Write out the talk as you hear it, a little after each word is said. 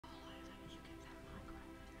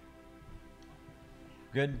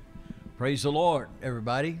Good. Praise the Lord,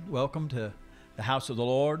 everybody. Welcome to the house of the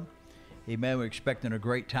Lord. Amen. We're expecting a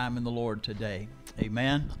great time in the Lord today.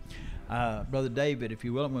 Amen. Brother David, if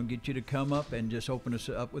you will, I'm going to get you to come up and just open us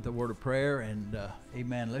up with a word of prayer. And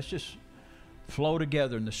amen. Let's just flow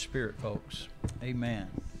together in the Spirit, folks. Amen.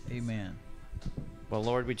 Amen. Well,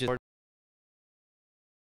 Lord,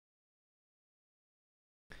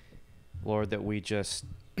 Lord, that we just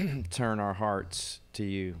turn our hearts to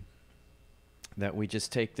you, that we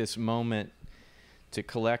just take this moment to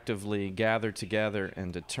collectively gather together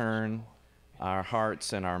and to turn our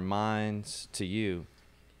hearts and our minds to you.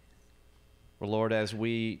 Well, Lord, as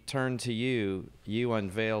we turn to you, you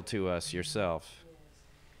unveil to us yourself.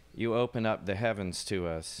 You open up the heavens to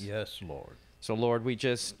us. Yes, Lord. So, Lord, we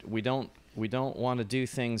don't want to do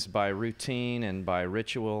things by routine and by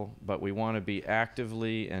ritual, but we want to be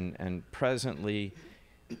actively and presently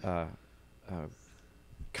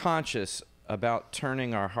conscious about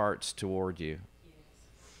turning our hearts toward you.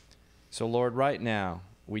 So, Lord, right now,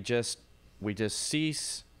 we just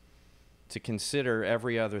cease to consider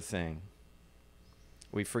every other thing.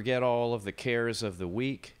 We forget all of the cares of the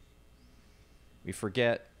week. We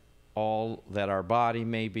forget all that our body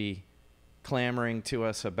may be clamoring to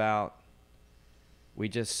us about. We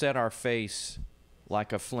just set our face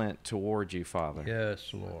like a flint toward you, Father. Yes,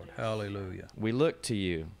 Lord. Hallelujah. We look to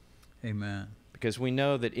you. Amen. Because we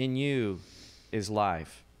know that in you is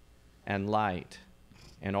life and light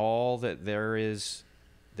and all that there is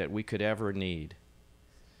that we could ever need.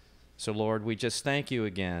 So, Lord, we just thank you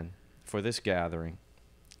again for this gathering.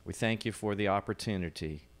 We thank you for the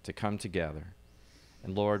opportunity to come together.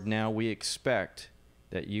 And, Lord, now we expect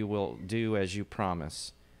that you will do as you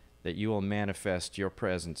promise, that you will manifest your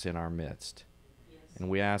presence in our midst. And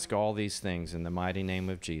we ask all these things in the mighty name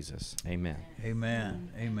of Jesus. Amen. Amen.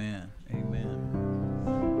 Amen. Amen.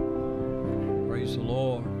 Praise the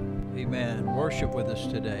Lord. Amen. Worship with us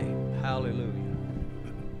today. Hallelujah.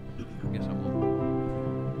 I guess I'm on.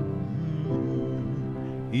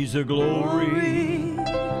 He's a glory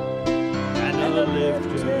and a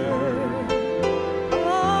lifter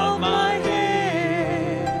of my head.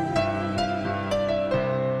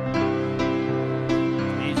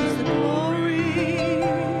 He's a glory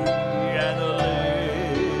and a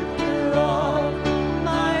lifter of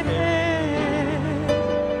my head.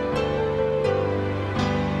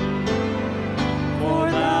 For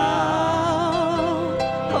thou,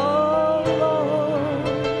 O Lord,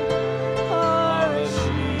 art a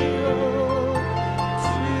shield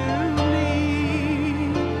to me.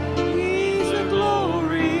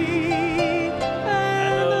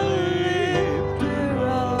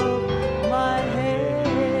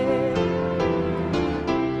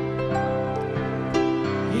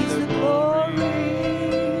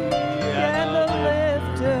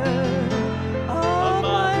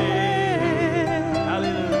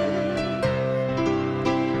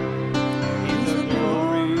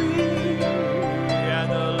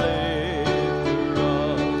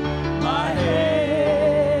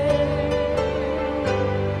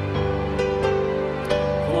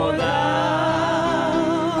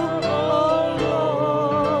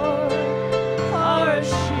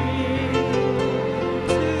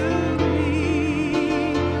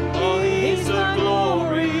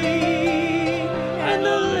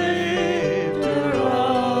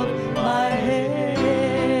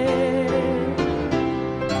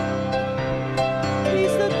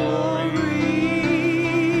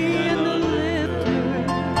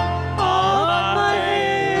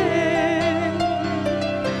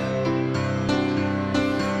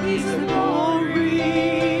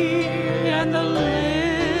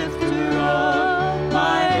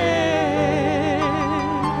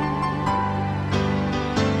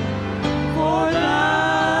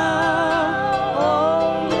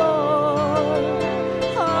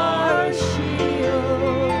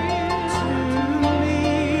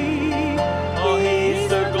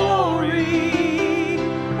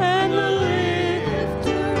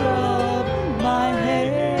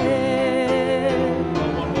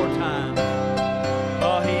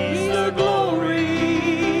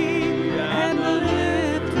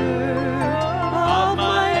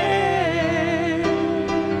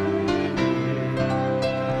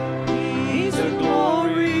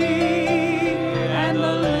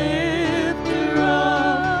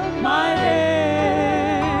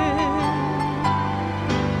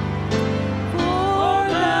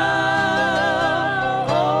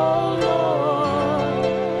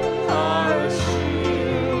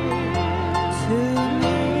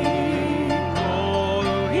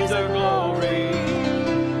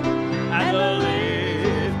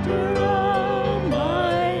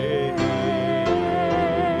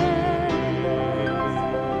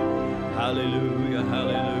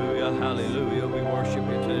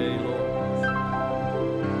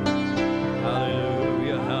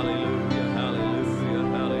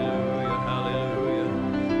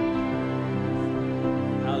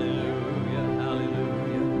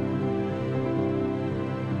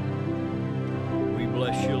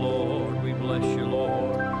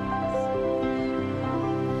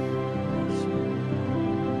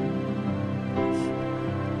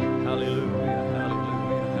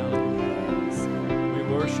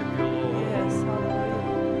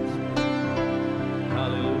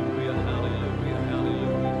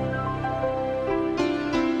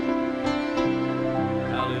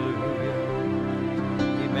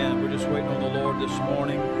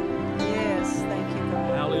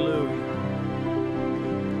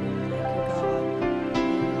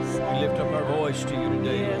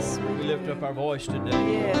 Yes, We lift up our voice today.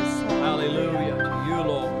 Yes. Hallelujah to you,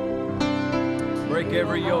 Lord. Break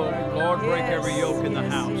every yoke. Lord, break every yoke in the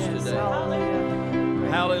house today. Hallelujah.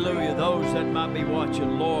 Hallelujah. Those that might be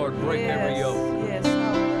watching, Lord, break every yoke. Yes,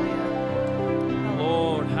 hallelujah.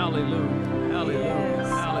 Lord, hallelujah. Hallelujah. Yes.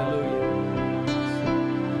 Hallelujah.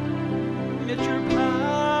 It's your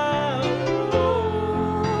power,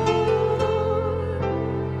 Lord.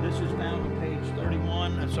 This is found on page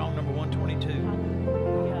 31, that's song number 122.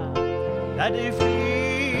 That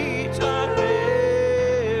defeats our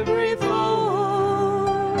every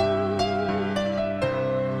foe.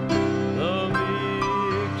 The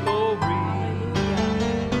victory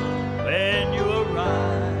when you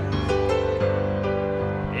arrive,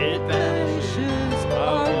 it vanishes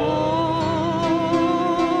our woe.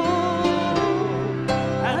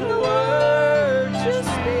 And the words you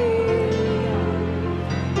speak,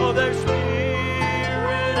 oh, their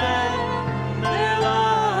spirit and their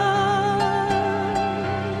life.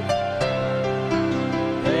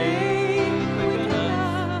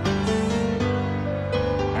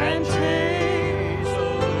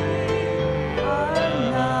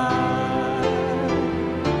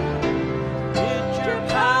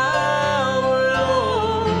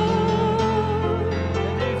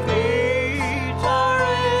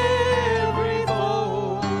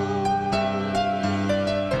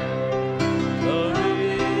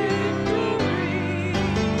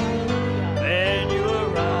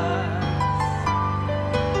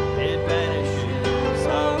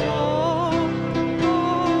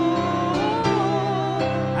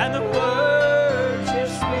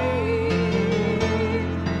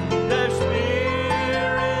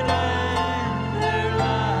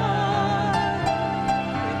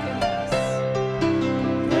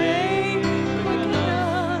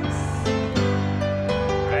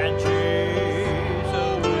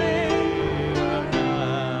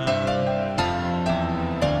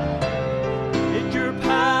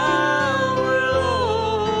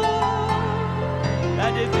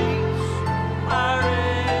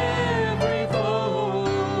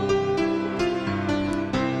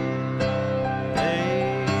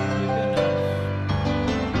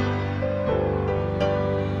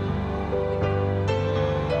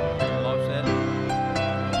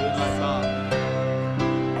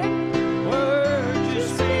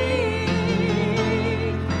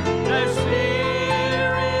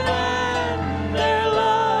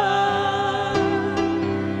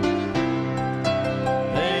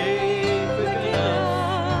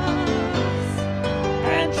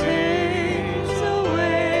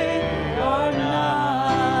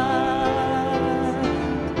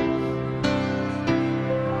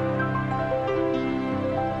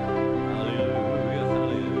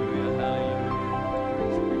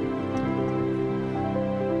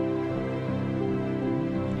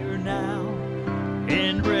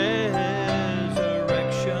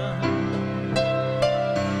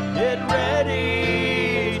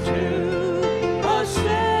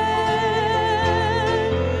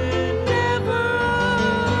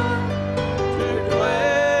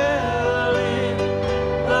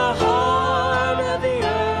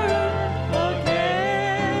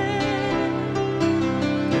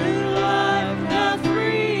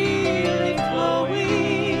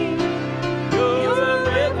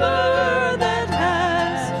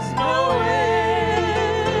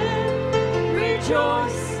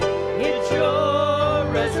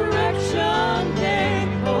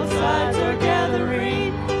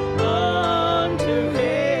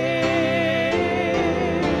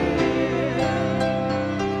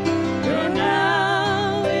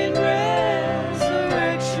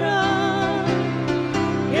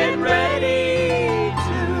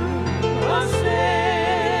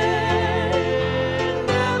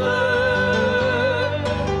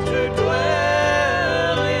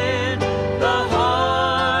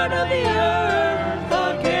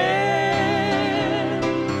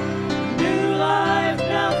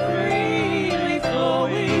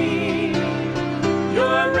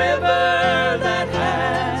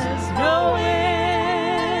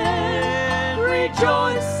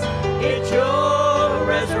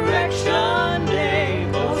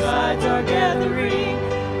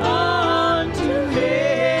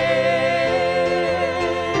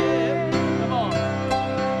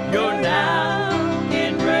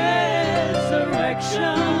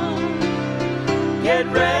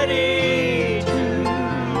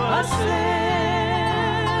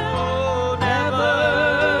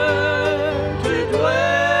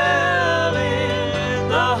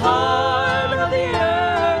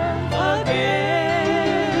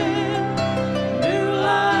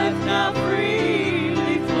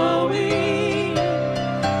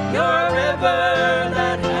 river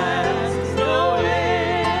that has no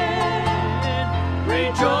end.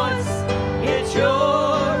 Rejoice, it's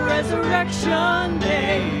your resurrection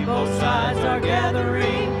day. Both sides are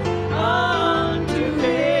gathering unto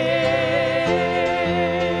Him.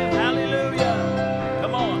 Hallelujah.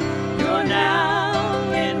 Come on. You're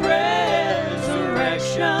now in resurrection.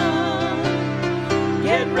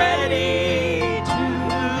 Get ready to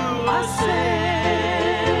ascend,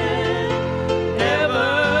 never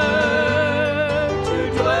to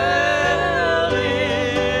dwell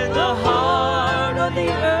in the heart of the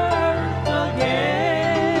earth again.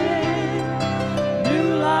 New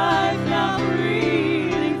life now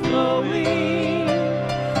freely flowing,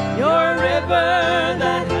 your river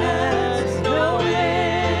that has no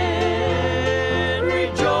end.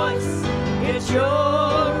 Rejoice, it's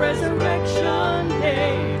your resurrection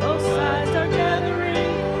day. Both sides are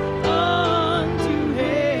gathering unto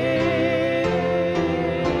Him.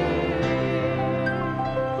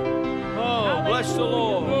 Oh, bless the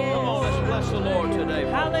Lord. Come on, let's bless the Lord today,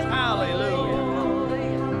 folks. Hallelujah.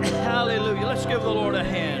 Hallelujah. Let's give the Lord a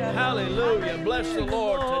hand. Hallelujah. Bless the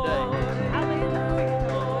Lord today.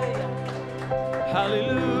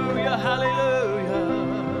 Hallelujah. Hallelujah.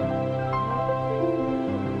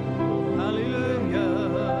 Hallelujah.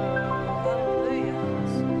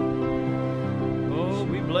 Oh,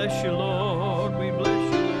 we bless you, Lord. We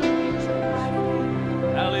bless you, Lord.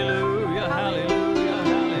 Hallelujah. Hallelujah.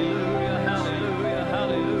 Hallelujah. Hallelujah.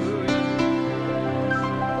 Hallelujah.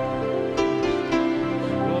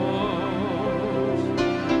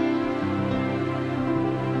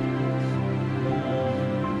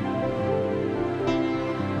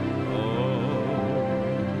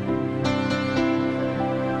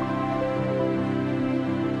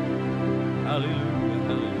 Hallelujah,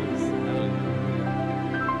 hallelujah, hallelujah.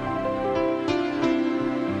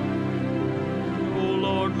 Oh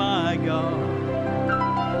Lord my God,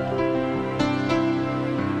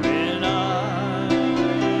 when I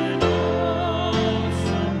in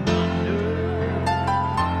awesome wonder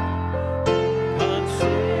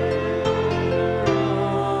consider all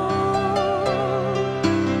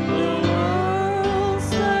the worlds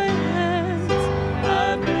thy hands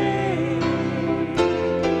have made,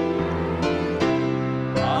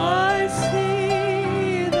 I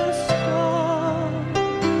see the stars,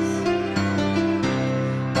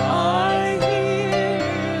 I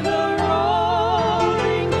hear the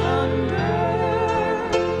rolling thunder,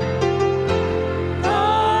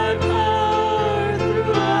 thy power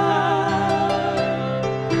throughout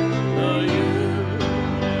the universe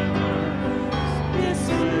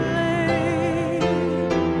displayed.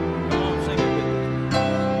 Come on, sing it with us.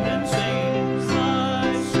 Then sings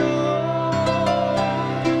my soul,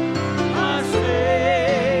 my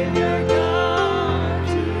Savior God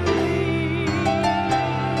to Thee.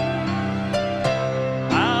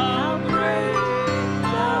 How great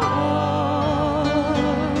Thou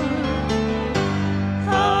art!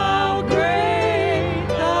 How great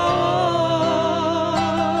Thou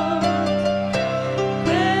art!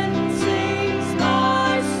 Then sings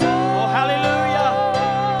my soul. Oh, hallelujah!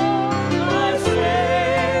 My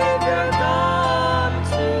Savior God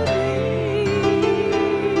to Thee.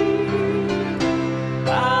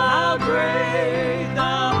 How great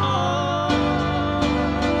Thou art!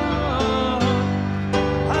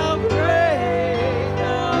 How great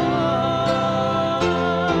Thou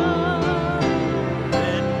art!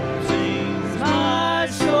 Then sings my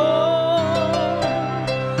soul,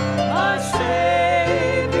 my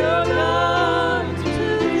Savior God to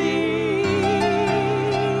Thee.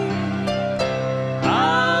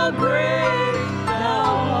 How great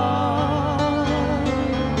Thou art!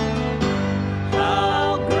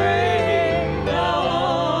 How great Thou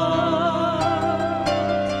art!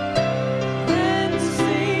 Then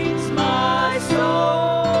sings my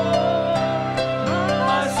soul,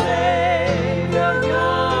 my Savior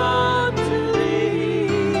God to Thee.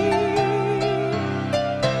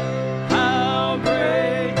 How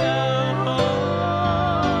great Thou art!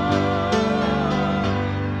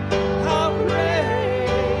 How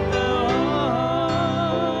great Thou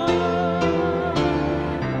art!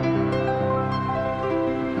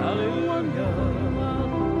 Hallelujah.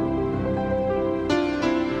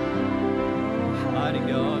 Mighty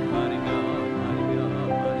God, mighty God, mighty God,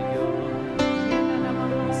 mighty God.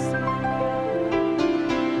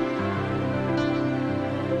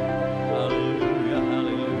 Hallelujah,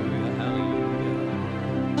 hallelujah, hallelujah.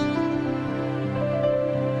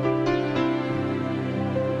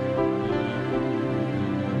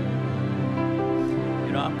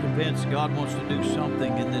 You know, I'm convinced God wants to do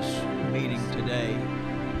something in this meeting today,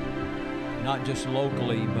 not just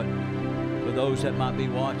locally, but for those that might be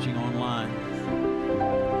watching online.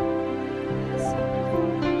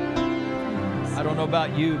 I don't know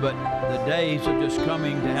about you, but the days of just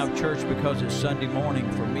coming to have church because it's Sunday morning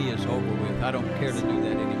for me is over with. I don't care to do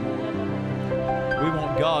that anymore. We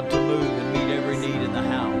want God to move and meet every need in the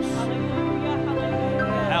house.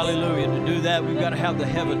 Hallelujah. And to do that, we've got to have the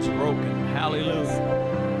heavens broken. Hallelujah.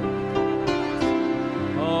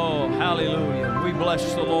 Oh, hallelujah. We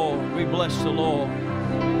bless the Lord. We bless the Lord.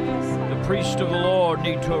 The priests of the Lord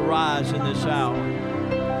need to arise in this hour.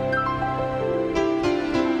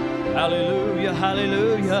 Hallelujah,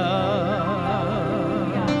 hallelujah.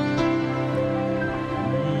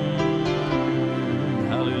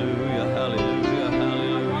 Hallelujah, hallelujah,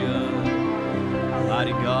 hallelujah.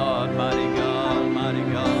 Mighty God, mighty God, mighty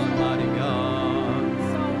God, mighty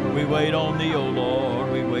God. We wait on thee, O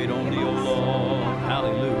Lord. We wait on thee, O Lord.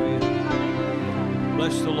 Hallelujah.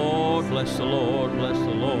 Bless the Lord, bless the Lord, bless the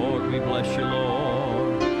Lord. We bless you,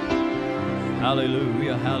 Lord.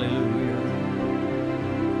 Hallelujah, hallelujah.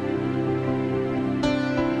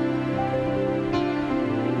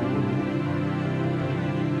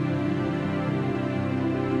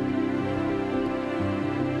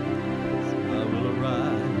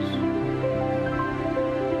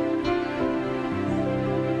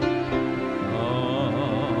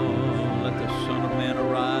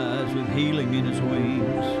 Healing in his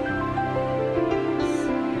wings.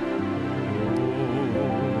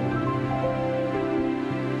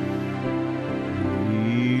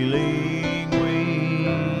 Healing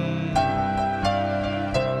wings.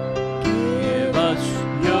 Give us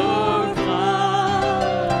your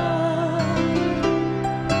flight,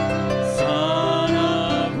 Son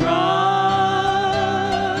of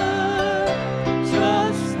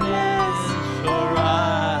righteousness,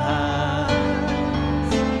 arise.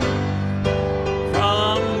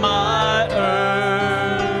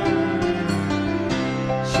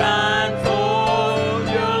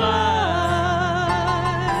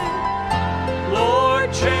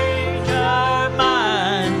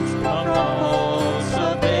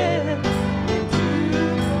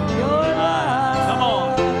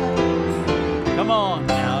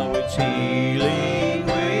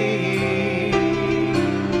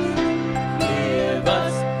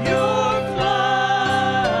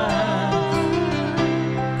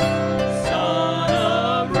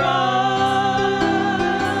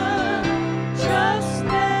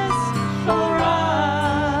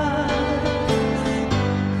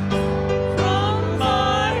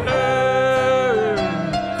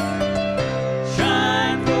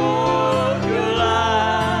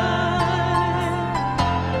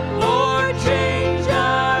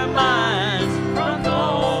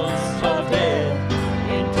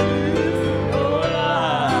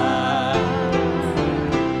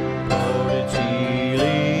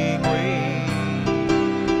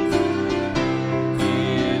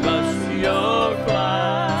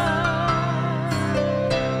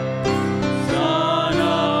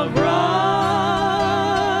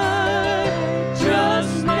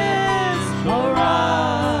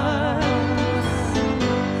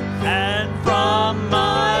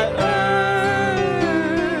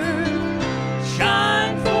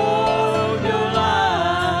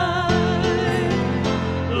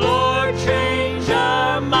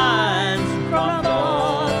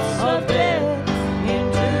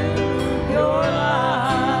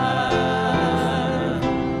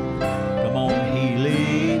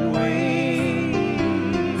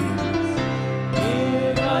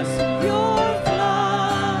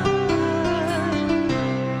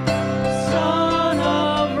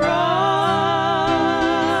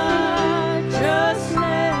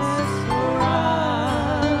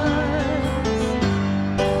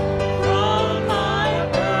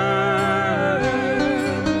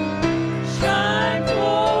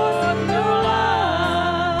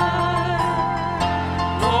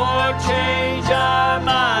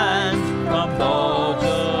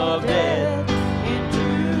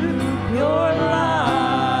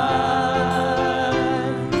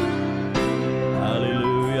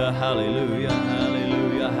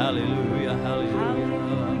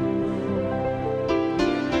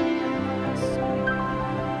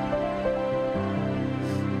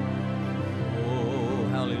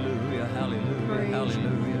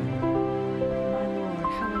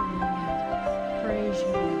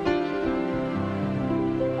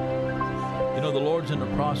 The Lord's in the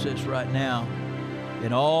process right now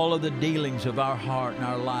in all of the dealings of our heart and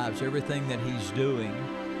our lives, everything that He's doing.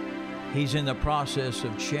 He's in the process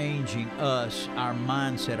of changing us, our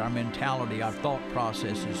mindset, our mentality, our thought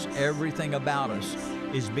processes. Everything about us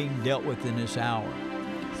is being dealt with in this hour.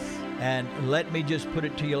 And let me just put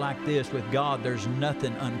it to you like this. With God, there's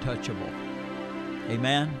nothing untouchable.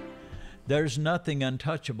 Amen? There's nothing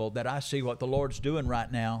untouchable that I see what the Lord's doing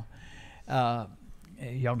right now. Y'all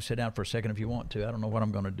can sit down for a second if you want to. I don't know what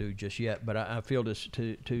I'm going to do just yet, but I feel this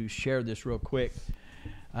to share this real quick.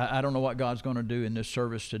 I don't know what God's going to do in this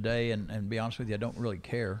service today, and be honest with you, I don't really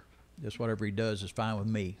care. Just whatever He does is fine with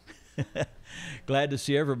me. Glad to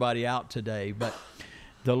see everybody out today. But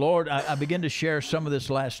the Lord, I began to share some of this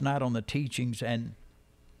last night on the teachings, and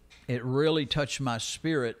it really touched my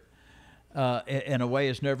spirit in a way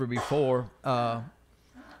as never before.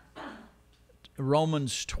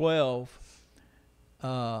 Romans 12,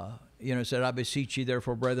 said, I beseech you,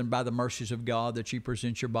 therefore, brethren, by the mercies of God, that ye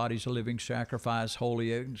present your bodies a living sacrifice,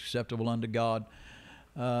 holy and acceptable unto God,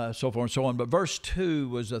 so forth and so on. But verse 2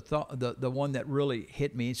 was the one that really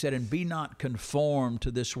hit me. He said, and be not conformed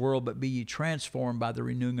to this world, but be ye transformed by the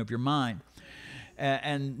renewing of your mind.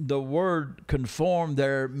 And the word conform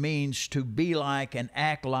there means to be like and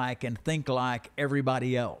act like and think like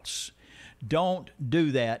everybody else. Don't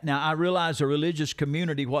do that. Now, I realize the religious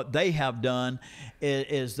community, what they have done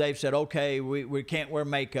is they've said, okay, we can't wear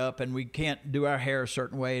makeup and we can't do our hair a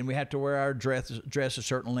certain way and we have to wear our dress a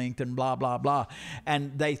certain length and blah, blah, blah.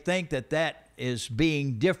 And they think that is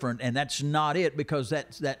being different, and that's not it, because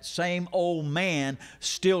that same old man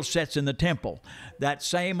still sits in the temple. That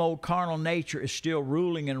same old carnal nature is still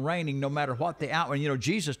ruling and reigning no matter what the outward.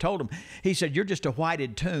 Jesus told him, He said, you're just a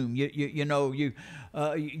whited tomb. You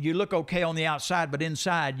look okay on the outside, but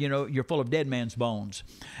inside, you're full of dead man's bones.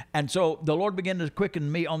 And so the Lord began to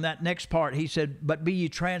quicken me on that next part. He said, but be ye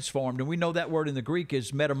transformed. And we know that word in the Greek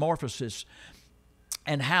is metamorphosis.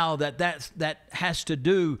 And how that has to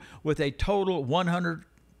do with a total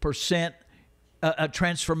 100% a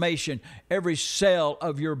transformation. Every cell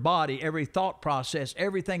of your body, every thought process,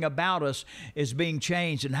 everything about us is being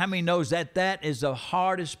changed. And how many knows that is the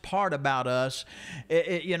hardest part about us?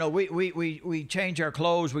 We change our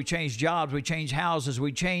clothes, we change jobs, we change houses,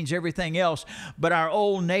 we change everything else, but our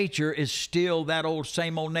old nature is still that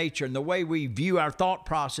same old nature. And the way we view our thought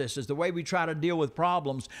processes, the way we try to deal with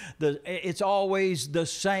problems, it's always the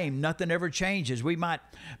same. Nothing ever changes. We might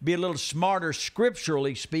be a little smarter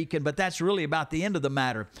scripturally speaking, but that's really about the end of the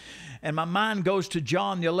matter. And my mind goes to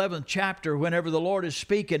John, the 11th chapter, whenever the Lord is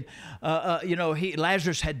speaking.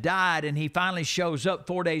 Lazarus had died, and he finally shows up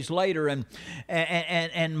 4 days later,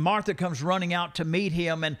 and Martha comes running out to meet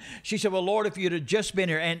him, and she said, well, Lord, if you'd have just been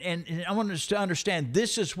here. And I want us to understand,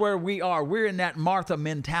 this is where we are. We're in that Martha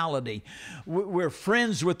mentality. We're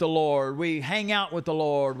friends with the Lord. We hang out with the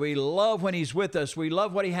Lord. We love when He's with us. We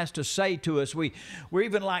love what He has to say to us. We're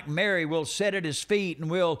even like Mary. We'll sit at His feet, and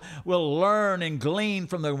we'll learn and glean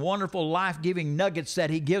from the wonderful life-giving nuggets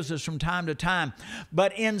that He gives us from time to time.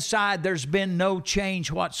 But inside, there's been no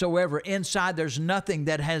change whatsoever. Inside, there's nothing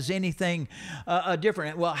that has anything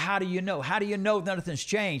different. Well, how do you know? How do you know nothing's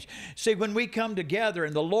changed? See, when we come together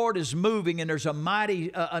and the Lord is moving and there's a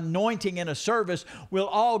mighty anointing in a service, we'll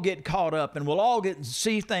all get caught up and we'll all get to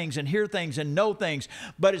see things and hear things and know things.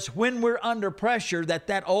 But it's when we're under pressure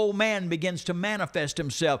that old man begins to manifest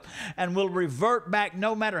himself, and we'll revert back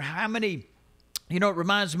no matter how many. It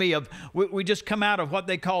reminds me of, we just come out of what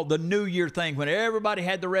they call the New Year thing, when everybody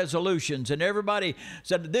had the resolutions and everybody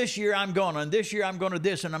said, this year I'm going to, and this year I'm going to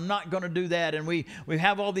this, and I'm not going to do that. And we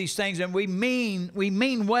have all these things, and we mean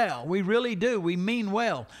well. We really do. We mean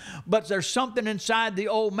well. But there's something inside the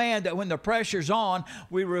old man that when the pressure's on,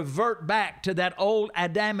 we revert back to that old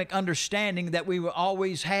Adamic understanding that we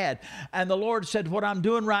always had. And the Lord said, what I'm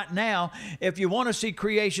doing right now, if you want to see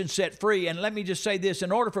creation set free, and let me just say this,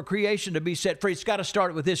 in order for creation to be set free, it's got to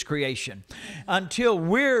start with this creation. Until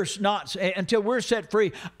we're set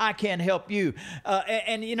free, I can't help you.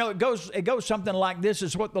 It goes something like this.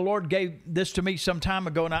 Is what the Lord gave this to me some time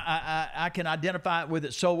ago, and I can identify with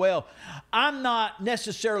it so well. I'm not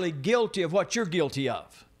necessarily guilty of what you're guilty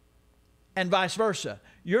of, and vice versa.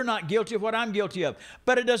 You're not guilty of what I'm guilty of,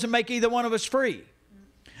 but it doesn't make either one of us free.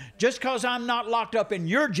 Just because I'm not locked up in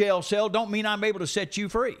your jail cell don't mean I'm able to set you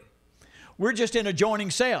free. We're just in adjoining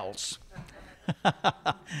cells.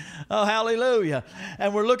 Oh, hallelujah.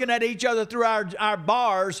 And we're looking at each other through our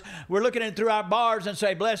bars. We're looking at it through our bars and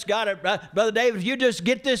say, bless God, Brother David, if you just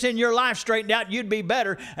get this in your life straightened out, you'd be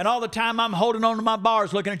better. And all the time I'm holding on to my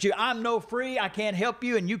bars looking at you. I'm no free. I can't help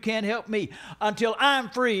you, and you can't help me. Until I'm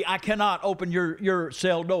free, I cannot open your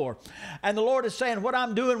cell door. And the Lord is saying, what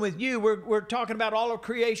I'm doing with you, we're talking about all of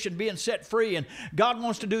creation being set free, and God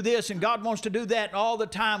wants to do this, and God wants to do that, and all the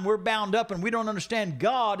time we're bound up, and we don't understand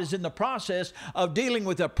God is in the process process of dealing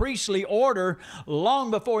with a priestly order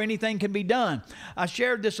long before anything can be done. I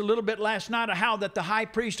shared this a little bit last night of how that the high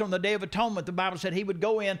priest on the Day of Atonement, the Bible said he would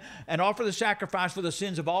go in and offer the sacrifice for the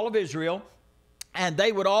sins of all of Israel, and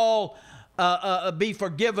they would all be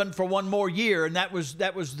forgiven for one more year. And that was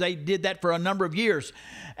they did that for a number of years.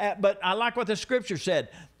 But I like what the Scripture said.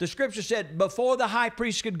 The Scripture said before the high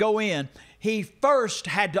priest could go in, he first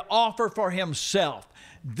had to offer for himself,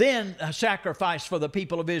 then a sacrifice for the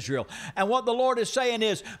people of Israel. And what the Lord is saying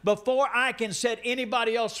is, before I can set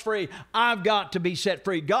anybody else free, I've got to be set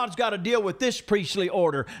free. God's got to deal with this priestly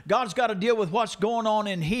order. God's got to deal with what's going on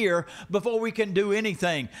in here before we can do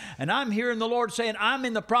anything. And I'm hearing the Lord saying, I'm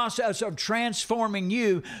in the process of transforming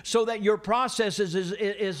you so that your process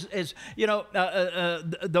is you know,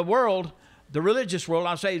 the world, the religious world,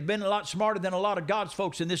 I'll say, has been a lot smarter than a lot of God's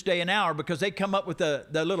folks in this day and hour, because they come up with the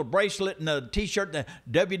little bracelet and the T-shirt, the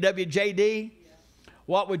WWJD.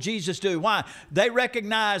 What would Jesus do? Why? They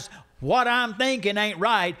recognize what I'm thinking ain't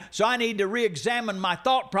right, so I need to re-examine my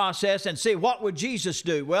thought process and see what would Jesus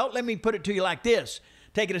do. Well, let me put it to you like this.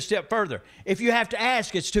 Take it a step further. If you have to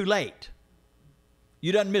ask, it's too late.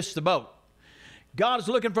 You done missed the boat. God is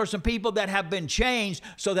looking for some people that have been changed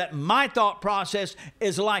so that my thought process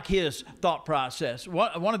is like His thought process.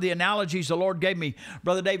 One of the analogies the Lord gave me,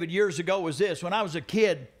 Brother David, years ago was this. When I was a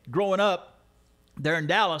kid growing up there in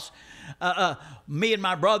Dallas, me and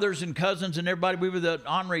my brothers and cousins and everybody, we were the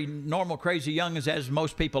ornery, normal, crazy youngins, as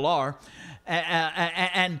most people are.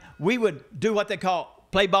 And we would do what they call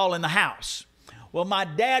play ball in the house. Well, my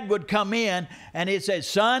dad would come in and he'd say,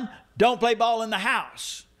 son, don't play ball in the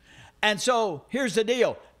house. And so here's the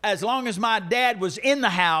deal. As long as my dad was in the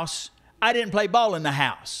house, I didn't play ball in the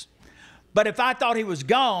house. But if I thought he was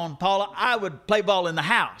gone, Paula, I would play ball in the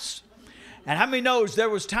house. And how many knows there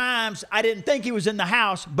was times I didn't think he was in the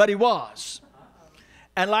house, but he was.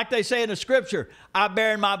 And like they say in the Scripture, I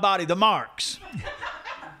bear in my body the marks.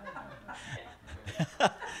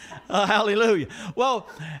 Hallelujah. Well,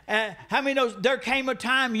 how many knows there came a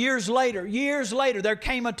time years later, there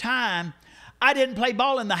came a time I didn't play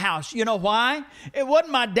ball in the house. You know why? It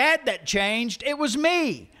wasn't my dad that changed. It was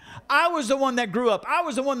me. I was the one that grew up. I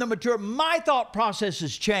was the one that matured. My thought process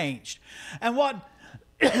has changed. And what,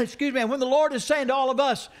 excuse me, when the Lord is saying to all of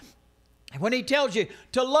us, when He tells you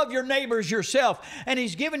to love your neighbors yourself, and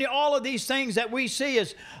He's given you all of these things that we see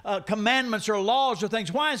as commandments or laws or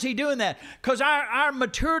things, why is He doing that? Because our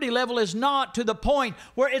maturity level is not to the point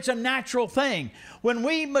where it's a natural thing. When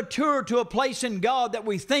we mature to a place in God that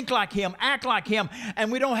we think like Him, act like Him, and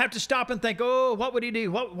we don't have to stop and think, oh, what would He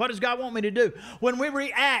do? What does God want me to do? When we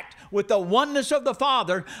react with the oneness of the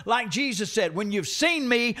Father, like Jesus said, when you've seen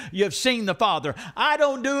me, you've seen the Father. I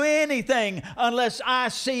don't do anything unless I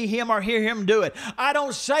see Him or hear Him do it. I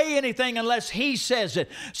don't say anything unless He says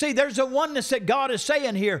it. See, there's a oneness that God is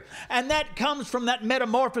saying here, and that comes from that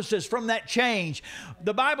metamorphosis, from that change.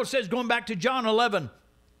 The Bible says, going back to John 11,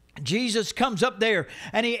 Jesus comes up there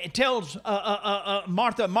and He tells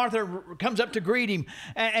Martha. Martha comes up to greet Him.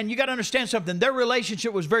 And you got to understand something. Their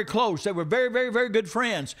relationship was very close. They were very, very, very good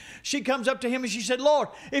friends. She comes up to Him and she said, Lord,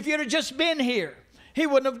 if you'd have just been here, he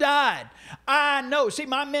wouldn't have died. I know. See,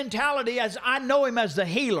 my mentality as I know Him as the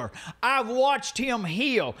healer. I've watched Him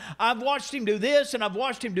heal. I've watched Him do this and I've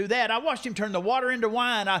watched Him do that. I've watched Him turn the water into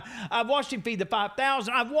wine. I've watched Him feed the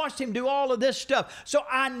 5,000. I've watched Him do all of this stuff. So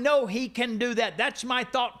I know He can do that. That's my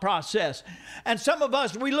thought process. And some of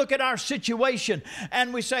us, we look at our situation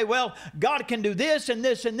and we say, well, God can do this and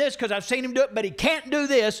this and this because I've seen Him do it, but He can't do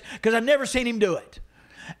this because I've never seen Him do it.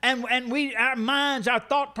 And our minds, our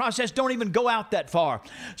thought process don't even go out that far.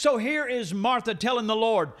 So here is Martha telling the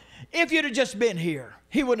Lord, if you'd have just been here,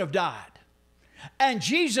 he wouldn't have died. And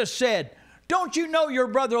Jesus said, don't you know your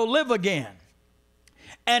brother will live again?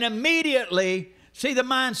 And immediately, see the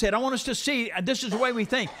mindset. I want us to see, this is the way we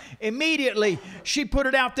think. Immediately, she put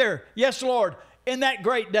it out there. Yes, Lord. In that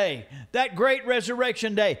great day, that great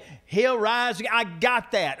resurrection day, He'll rise. I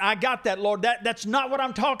got that, Lord. That's not what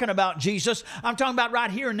I'm talking about, Jesus. I'm talking about right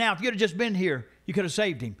here and now. If you'd have just been here, you could have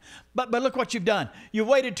saved him. But look what you've done. You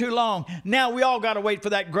waited too long. Now we all got to wait for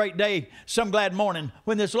that great day, some glad morning,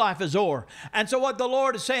 when this life is o'er. And so what the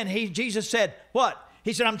Lord is saying, Jesus said, what?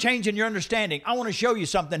 He said, I'm changing your understanding. I want to show you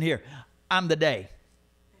something here. I'm the day.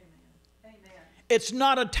 It's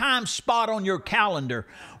not a time spot on your calendar.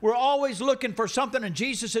 We're always looking for something, and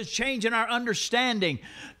Jesus is changing our understanding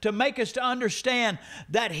to make us to understand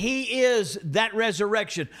that He is that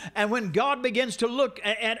resurrection. And when God begins to look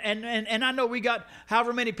at, and I know we got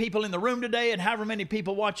however many people in the room today and however many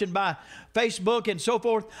people watching by Facebook and so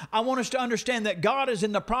forth, I want us to understand that God is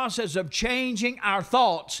in the process of changing our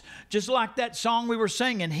thoughts. Just like that song we were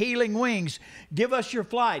singing, Healing Wings, give us your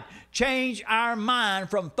flight. Change our mind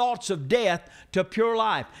from thoughts of death to pure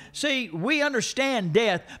life. See, we understand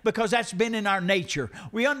death because that's been in our nature.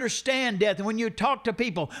 We understand death. And when you talk to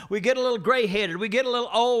people, we get a little gray-headed. We get a little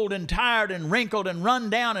old and tired and wrinkled and run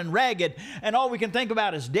down and ragged. And all we can think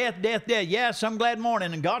about is death, death, death. Yeah, some glad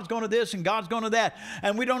morning. And God's going to this and God's going to that.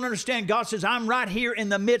 And we don't understand. God says, I'm right here in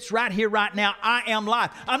the midst, right here, right now. I am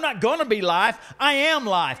life. I'm not going to be life. I am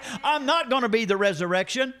life. I'm not going to be the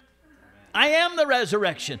resurrection. I am the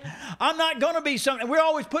resurrection. I'm not going to be something. We're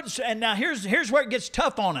always putting, and now here's where it gets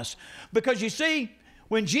tough on us. Because you see,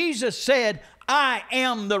 when Jesus said, I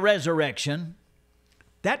am the resurrection,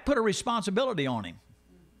 that put a responsibility on Him.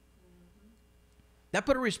 That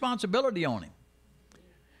put a responsibility on Him.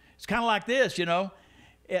 It's kind of like this, you know.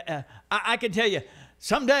 I can tell you,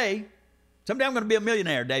 someday I'm going to be a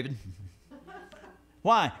millionaire, David.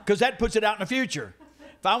 Why? Because that puts it out in the future.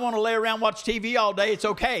 If I want to lay around and watch TV all day, it's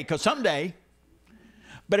okay, because someday.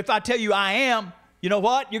 But if I tell you I am, you know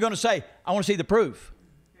what? You're going to say, I want to see the proof.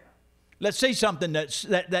 Let's see something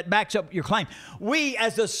that backs up your claim. We,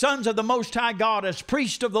 as the sons of the Most High God, as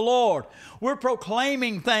priests of the Lord, we're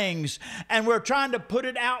proclaiming things, and we're trying to put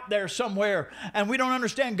it out there somewhere, and we don't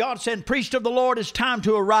understand. God said, priest of the Lord, it's time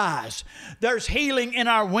to arise. There's healing in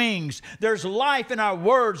our wings. There's life in our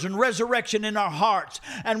words and resurrection in our hearts,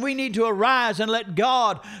 and we need to arise and let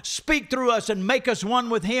God speak through us and make us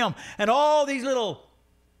one with Him. And all these little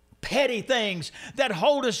petty things that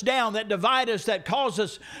hold us down, that divide us, that cause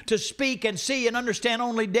us to speak and see and understand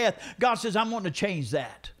only death. God says, I'm wanting to change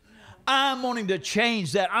that. I'm wanting to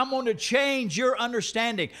change that. I'm wanting to change your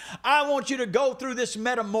understanding. I want you to go through this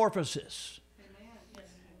metamorphosis.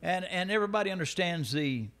 And everybody understands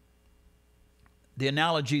the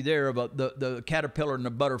analogy there of the caterpillar and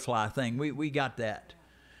the butterfly thing. We got that.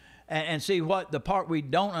 And see what the part we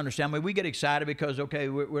don't understand. I mean, we get excited because, okay,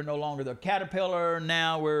 we're no longer the caterpillar,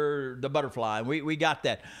 now we're the butterfly. We got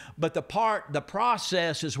that. But the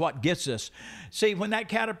process is what gets us. See, when that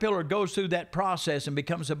caterpillar goes through that process and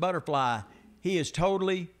becomes a butterfly, he is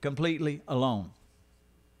totally, completely alone.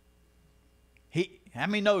 How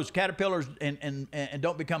many knows caterpillars and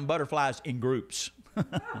don't become butterflies in groups?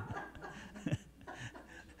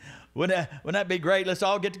 Wouldn't that be great? Let's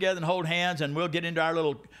all get together and hold hands, and we'll get into our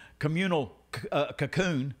little communal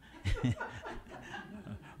cocoon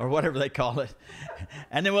or whatever they call it,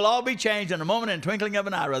 and then we'll all be changed in a moment and twinkling of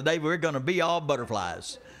an eye. Brother Dave, we're going to be all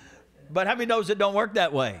butterflies. But how many knows it don't work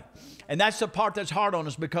that way? And that's the part that's hard on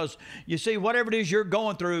us, because you see, whatever it is you're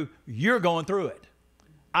going through it.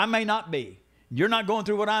 I may not be. You're not going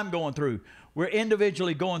through what I'm going through. We're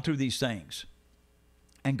individually going through these things.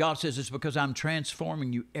 And God says, it's because I'm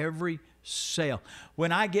transforming you every cell.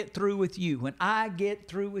 When I get through with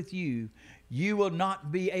you, you will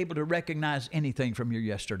not be able to recognize anything from your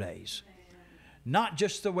yesterdays. Not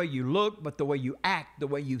just the way you look, but the way you act, the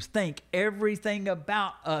way you think. Everything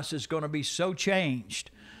about us is going to be so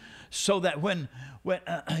changed. So that when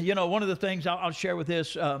you know, one of the things I'll share with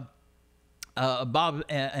this, Bob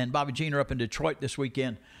and Bobby Jean are up in Detroit this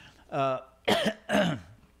weekend.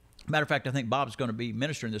 Matter of fact, I think Bob's going to be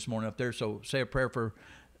ministering this morning up there, so say a prayer for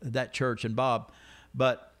that church and Bob.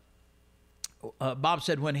 But Bob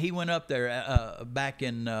said when he went up there back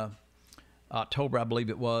in October, I believe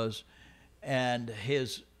it was, and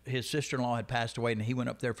his sister-in-law had passed away, and he went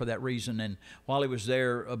up there for that reason. And while he was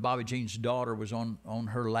there, Bobby Jean's daughter was on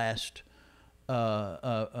her last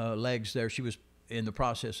legs there. She was in the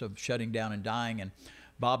process of shutting down and dying, and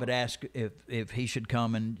Bob had asked if he should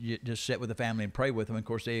come and just sit with the family and pray with them. Of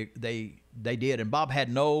course, they did. And Bob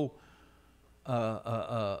had no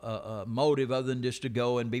motive other than just to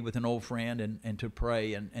go and be with an old friend and to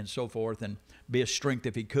pray and so forth and be a strength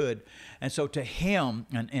if he could. And so to him,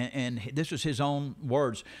 and this was his own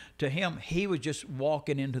words, to him, he was just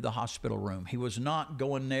walking into the hospital room. He was not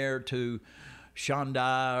going there to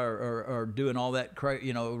Shandai or doing all that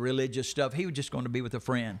religious stuff. He was just going to be with a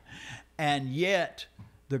friend. And yet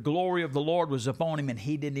the glory of the Lord was upon him, and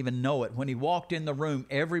he didn't even know it. When he walked in the room,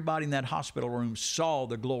 everybody in that hospital room saw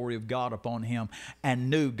the glory of God upon him and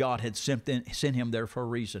knew God had sent him there for a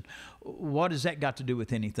reason. What has that got to do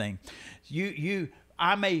with anything?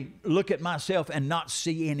 I may look at myself and not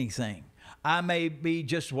see anything. I may be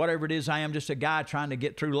just whatever it is I am, just a guy trying to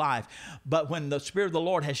get through life. But when the Spirit of the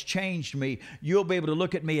Lord has changed me, you'll be able to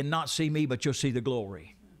look at me and not see me, but you'll see the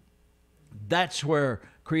glory. That's where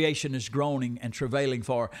creation is groaning and travailing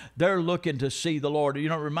for. They're looking to see the Lord. You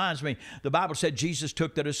know, it reminds me, the Bible said Jesus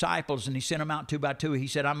took the disciples and he sent them out 2 by 2. He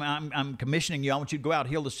said, I'm commissioning you. I want you to go out,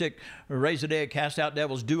 heal the sick, raise the dead, cast out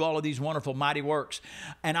devils, do all of these wonderful, mighty works.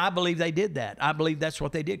 And I believe they did that. I believe that's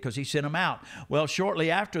what they did because he sent them out. Well,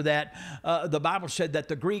 shortly after that, the Bible said that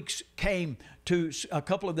the Greeks came to a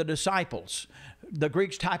couple of the disciples. The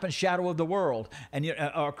Greeks type and shadow of the world and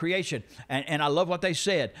or creation, and I love what they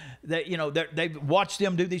said. That they've watched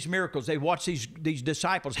them do these miracles. They watched these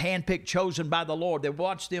disciples, handpicked, chosen by the Lord. They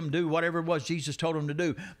watched them do whatever it was Jesus told them to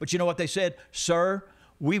do. But you know what they said? Sir,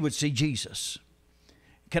 we would see Jesus.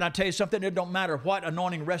 Can I tell you something? It don't matter what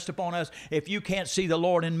anointing rests upon us. If you can't see the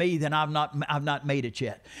Lord in me, then I've not made it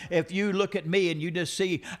yet. If you look at me and you just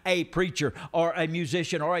see a preacher or a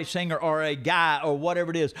musician or a singer or a guy or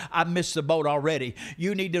whatever it is, I've missed the boat already.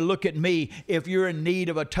 You need to look at me if you're in need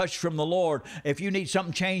of a touch from the Lord. If you need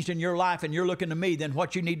something changed in your life and you're looking to me, then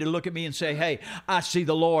what you need to look at me and say, hey, I see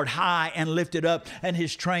the Lord high and lifted up and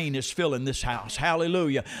his train is filling this house.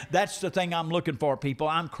 Hallelujah. That's the thing I'm looking for, people.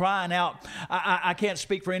 I'm crying out. I can't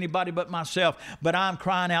speak for anybody but myself, but I'm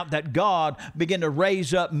crying out that God begin to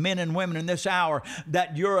raise up men and women in this hour,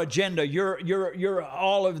 that your agenda, your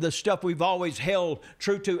all of the stuff we've always held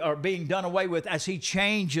true to are being done away with as he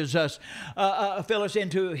changes us, fill us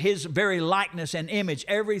into his very likeness and image.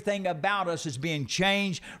 Everything about us is being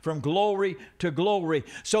changed from glory to glory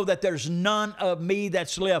so that there's none of me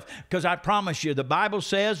that's left, because I promise you, the Bible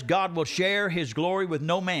says God will share his glory with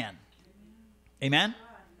no man. Amen?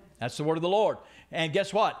 That's the word of the Lord. And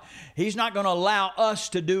guess what? He's not going to allow us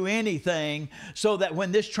to do anything so that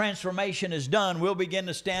when this transformation is done, we'll begin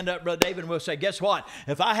to stand up, Brother David, and we'll say, guess what?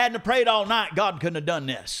 If I hadn't prayed all night, God couldn't have done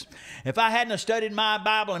this. If I hadn't studied my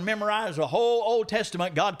Bible and memorized the whole Old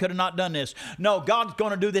Testament, God could have not done this. No, God's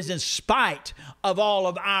going to do this in spite of all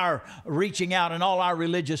of our reaching out and all our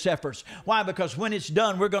religious efforts. Why? Because when it's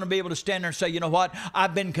done, we're going to be able to stand there and say, you know what?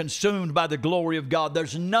 I've been consumed by the glory of God.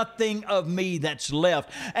 There's nothing of me that's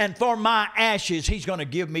left. And for my ashes, he's going to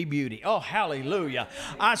give me beauty. Oh, hallelujah.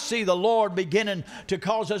 I see the Lord beginning to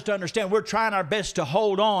cause us to understand we're trying our best to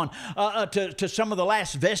hold on to some of the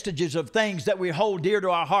last vestiges of things that we hold dear to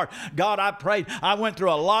our heart. God, I prayed. I went through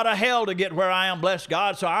a lot of hell to get where I am, bless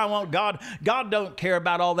God. So I want God. God don't care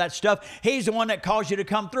about all that stuff. He's the one that caused you to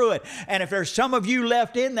come through it. And if there's some of you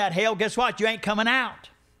left in that hell, guess what? You ain't coming out.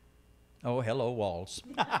 Oh, hello, walls.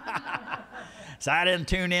 So I didn't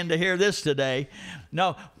tune in to hear this today.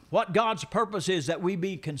 No. What God's purpose is that we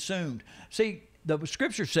be consumed. See, the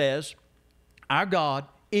scripture says our God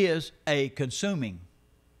is a consuming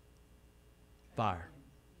fire.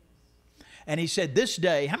 And he said this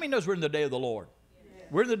day, how many knows we're in the day of the Lord? Yes.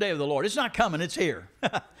 We're in the day of the Lord. It's not coming, it's here.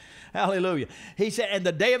 Hallelujah. He said, and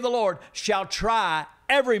the day of the Lord shall try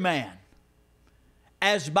every man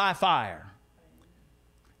as by fire.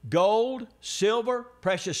 Gold, silver,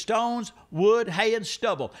 precious stones, wood, hay, and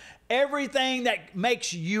stubble. Everything that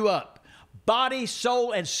makes you up, body,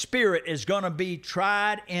 soul, and spirit, is going to be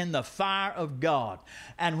tried in the fire of God.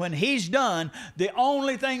 And when he's done, the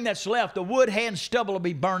only thing that's left, the wood, hay, and stubble, will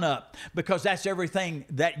be burned up, because that's everything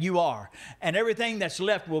that you are. And everything that's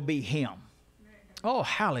left will be him. Oh,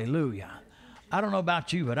 hallelujah. I don't know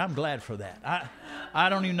about you, but I'm glad for that. I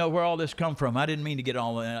don't even know where all this come from. I didn't mean to get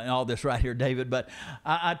all this right here, David, but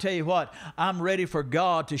I tell you what, I'm ready for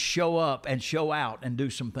God to show up and show out and do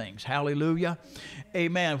some things. Hallelujah.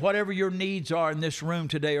 Amen. Whatever your needs are in this room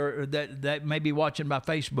today, or that may be watching by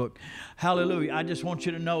Facebook, hallelujah. I just want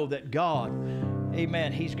you to know that God,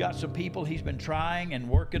 amen, he's got some people he's been trying and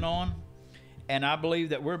working on. And I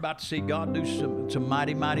believe that we're about to see God do some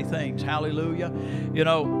mighty, mighty things. Hallelujah. You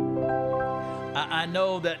know, I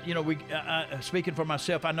know that, speaking for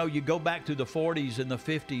myself, I know you go back to the 40s and the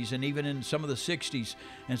 50s and even in some of the 60s,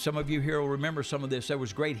 and some of you here will remember some of this. There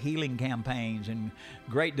was great healing campaigns and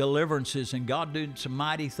great deliverances, and God did some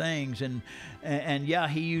mighty things. And yeah,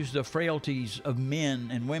 he used the frailties of men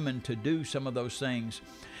and women to do some of those things.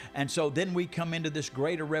 And so then we come into this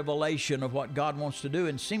greater revelation of what God wants to do,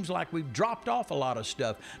 and it seems like we've dropped off a lot of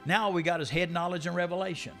stuff. Now all we got is head knowledge and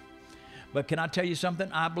revelation. But can I tell you something?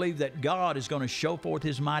 I believe that God is going to show forth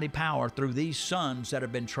his mighty power through these sons that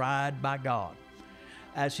have been tried by God.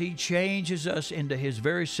 As he changes us into his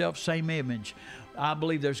very self-same image, I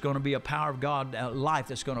believe there's going to be a power of God, a life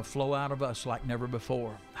that's going to flow out of us like never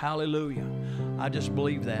before. Hallelujah. I just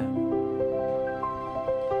believe that.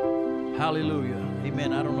 Hallelujah.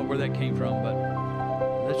 Amen. I don't know where that came from, but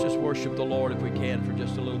Let's just worship the Lord if we can for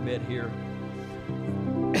just a little bit here.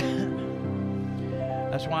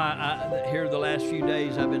 That's why here the last few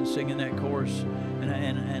days I've been singing that chorus,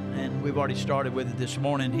 and we've already started with it this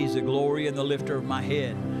morning. He's the glory and the lifter of my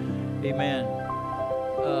head. Amen.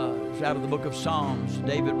 It's out of the book of Psalms.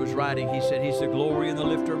 David was writing. He said, He's the glory and the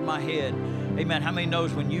lifter of my head. Amen. How many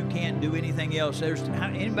knows when you can't do anything else?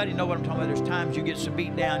 Anybody know what I'm talking about? There's times you get so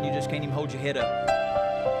beat down you just can't even hold your head up.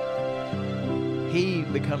 He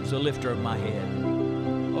becomes the lifter of my head.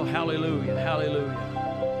 Oh, hallelujah, hallelujah.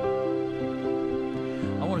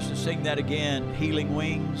 I want us to sing that again, Healing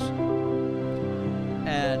Wings.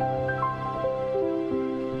 And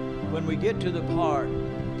when we get to the part,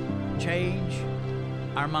 change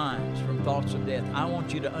our minds from thoughts of death, I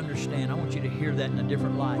want you to understand, I want you to hear that in a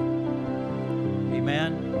different light.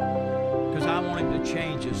 Amen? Because I want Him to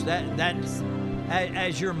change us. That's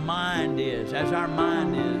as your mind is, as our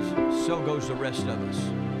mind is, so goes the rest of us.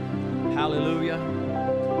 Hallelujah.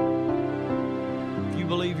 If you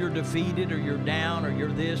believe you're defeated or you're down or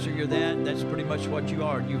you're this or you're that, that's pretty much what you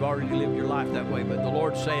are. You've already lived your life that way. But the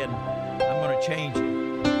Lord's saying, I'm going to change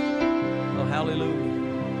you. Oh, hallelujah.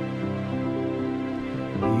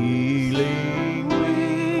 Healing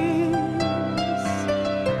wings,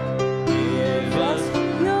 give us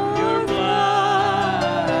your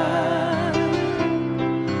blood,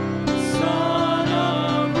 Son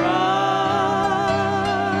of righteousness,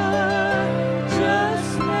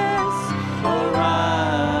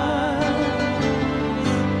 arise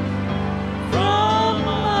from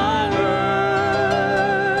on earth,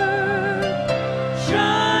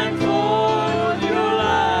 shine forth your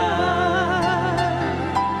light.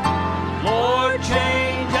 Lord,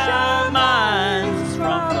 change our minds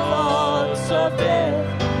from thoughts of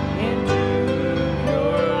death into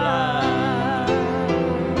your light.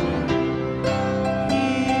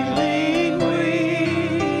 Healing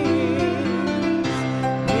wings,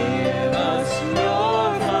 give us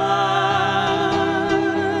your flight.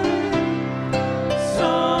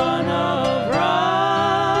 Son of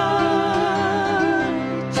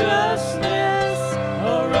righteousness,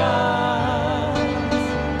 arise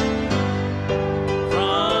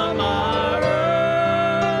from our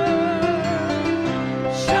earth,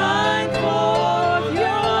 shine forth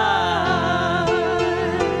your light.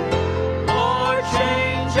 Lord,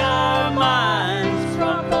 change our minds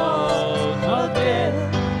from thoughts of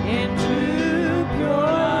death into pure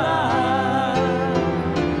light.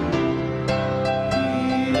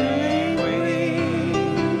 Healing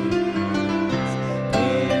wings,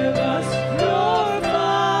 give us your flight.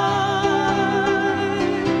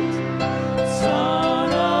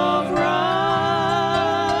 Son of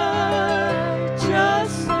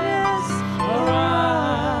righteousness,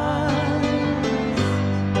 arise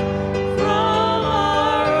from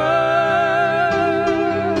our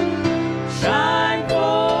earth, shine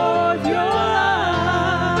forth your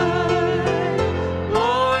light.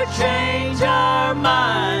 Lord, change our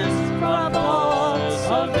minds from thoughts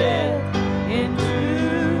of death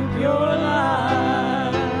into pure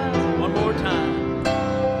light. One more time.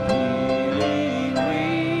 Healing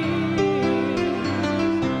wings,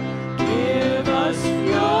 give us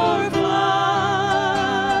your flight.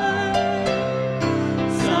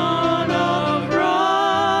 Son of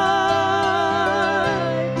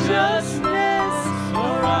righteousness,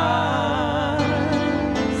 arise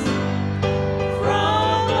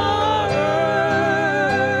from our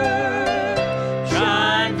earth,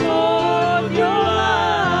 shine forth your light.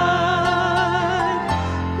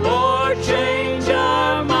 Lord, change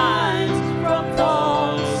our minds from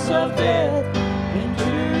thoughts of death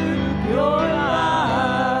into pure light.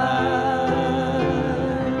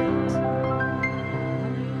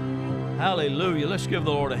 Hallelujah. Let's give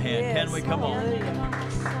the Lord a hand. Can we? Come on.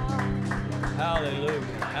 Hallelujah.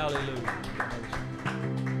 Hallelujah.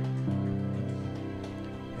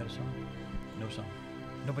 Got a song? No song.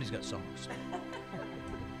 Nobody's got songs.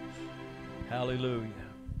 Hallelujah.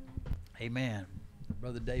 Amen.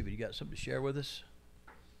 Brother David, you got something to share with us?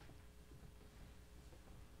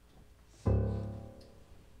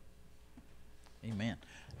 Amen.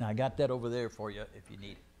 Now, I got that over there for you if you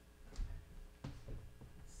need it.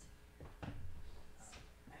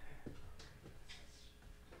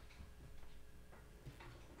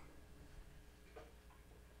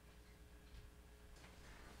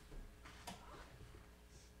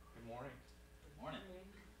 Good morning. Good morning.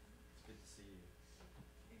 It's good to see you.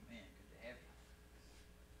 Amen. Good to have you.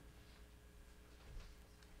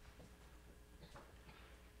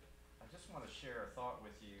 I just want to share a thought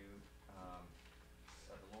with you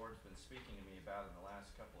that the Lord's been speaking to me about in the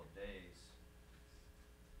last couple of days.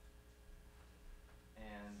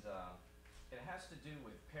 And it has has to do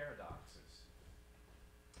with paradoxes.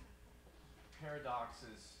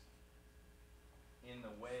 Paradoxes in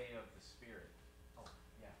the way of the Spirit. Oh,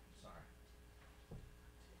 yeah, sorry. I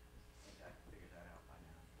think I figured that out by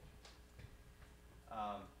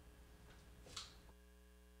now.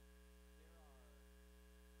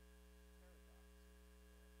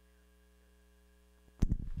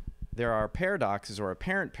 There are paradoxes or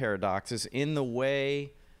apparent paradoxes in the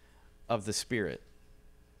way of the Spirit,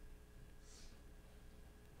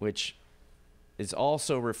 which is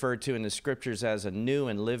also referred to in the Scriptures as a new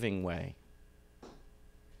and living way.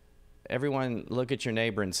 Everyone look at your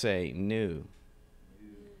neighbor and say, new.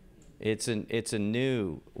 It's a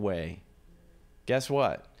new way. Guess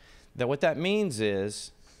what? What that means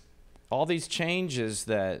is all these changes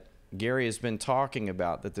that Gary has been talking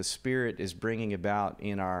about, that the Spirit is bringing about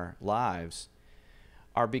in our lives,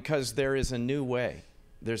 are because there is a new way.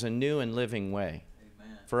 There's a new and living way.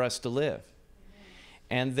 Amen. For us to live.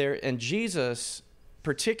 Amen. And Jesus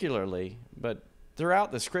particularly, but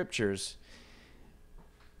throughout the Scriptures,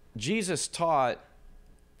 Jesus taught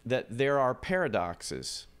that there are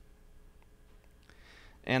paradoxes.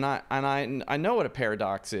 And I know what a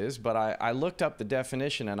paradox is, but I looked up the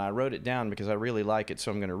definition and I wrote it down because I really like it,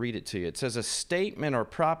 so I'm going to read it to you. It says, a statement or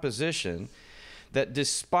proposition that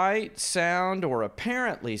despite sound or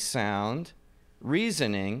apparently sound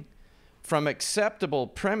reasoning from acceptable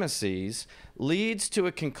premises leads to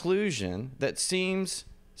a conclusion that seems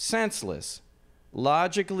senseless,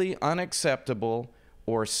 logically unacceptable,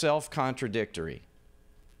 or self-contradictory.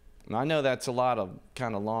 And I know that's a lot of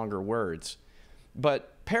kind of longer words,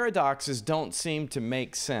 but paradoxes don't seem to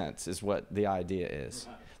make sense, is what the idea is.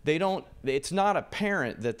 They don't. It's not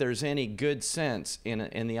apparent that there's any good sense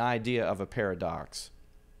in the idea of a paradox.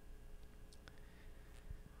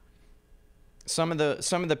 Some of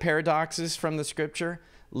the paradoxes from the Scripture: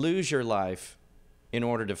 lose your life in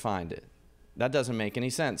order to find it. That doesn't make any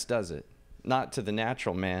sense, does it? Not to the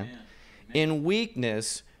natural man. Amen. In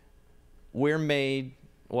weakness, we're made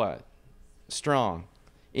what? Strong.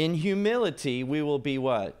 In humility, we will be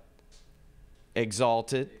what?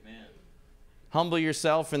 Exalted. Amen. Humble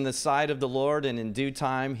yourself in the sight of the Lord, and in due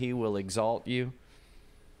time He will exalt you.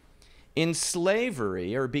 In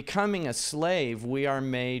slavery, or becoming a slave, we are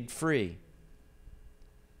made free.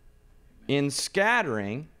 Amen. In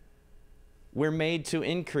scattering, we're made to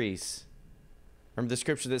increase. Remember the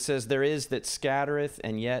scripture that says, there is that scattereth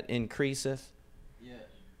and yet increaseth? Yes.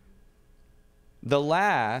 The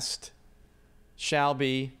last shall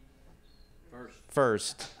be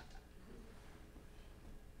first.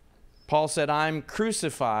 Paul said, I'm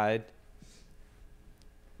crucified,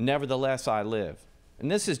 nevertheless I live.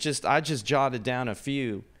 And this is I just jotted down a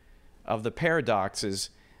few of the paradoxes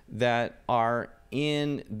that are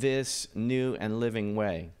in this new and living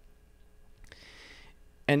way.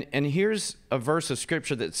 And here's a verse of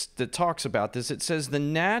scripture that talks about this. It says, the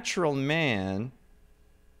natural man.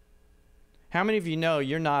 How many of you know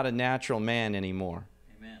you're not a natural man anymore?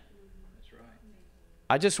 Amen. That's right.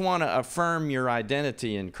 I just want to affirm your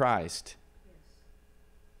identity in Christ.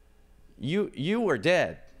 You were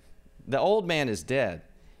dead. The old man is dead.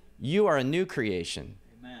 You are a new creation.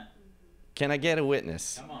 Amen. Can I get a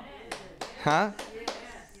witness? Come on. Huh?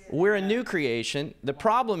 We're a new creation. The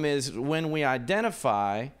problem is when we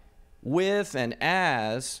identify with and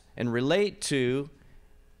as and relate to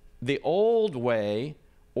the old way,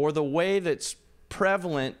 or the way that's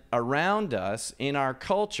prevalent around us in our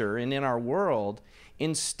culture and in our world,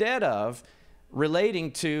 instead of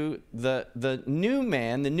relating to the new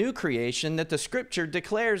man, the new creation that the Scripture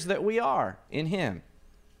declares that we are in Him.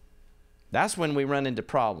 That's when we run into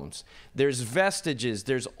problems. There's vestiges,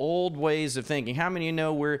 there's old ways of thinking. How many of you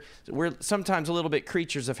know we're sometimes a little bit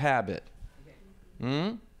creatures of habit?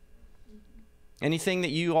 Anything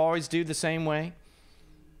that you always do the same way?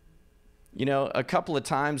 You know, a couple of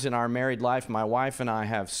times in our married life, my wife and I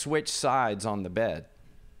have switched sides on the bed.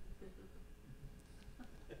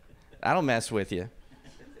 That'll mess with you.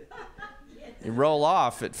 You roll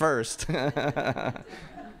off at first.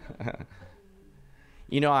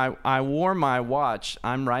 You know, I wore my watch.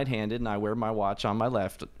 I'm right-handed, and I wear my watch on my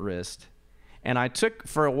left wrist. And I took,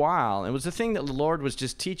 for a while, it was the thing that the Lord was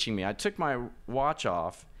just teaching me. I took my watch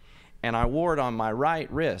off, and I wore it on my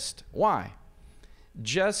right wrist. Why?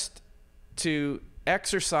 Just to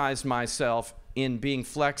exercise myself in being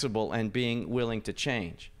flexible and being willing to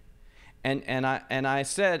change. And I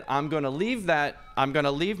said, I'm going to leave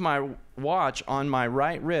my watch on my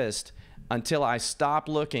right wrist until I stop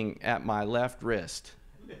looking at my left wrist.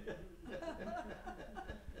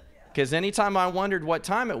 Because anytime I wondered what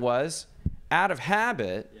time it was, out of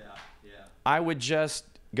habit, I would just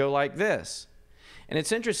go like this. And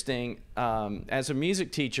it's interesting, as a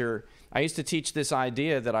music teacher, I used to teach this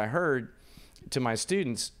idea that I heard to my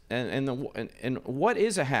students, and what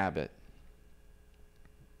is a habit?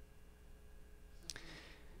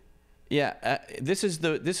 Yeah, this is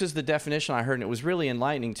the definition I heard, and it was really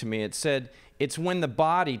enlightening to me. It said, it's when the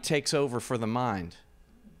body takes over for the mind.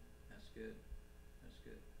 That's good. That's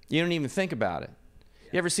good. You don't even think about it. Yeah.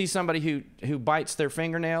 You ever see somebody who bites their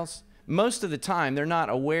fingernails? Most of the time, they're not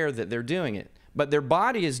aware that they're doing it, but their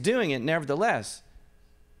body is doing it nevertheless.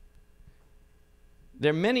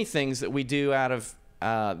 There are many things that we do out of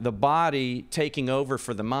the body taking over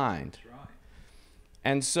for the mind. That's right.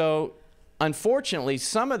 And so, unfortunately,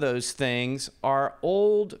 some of those things are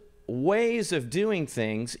old ways of doing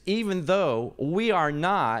things, even though we are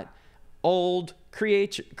not old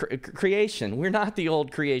creation. We're not the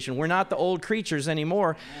old creation. We're not the old creatures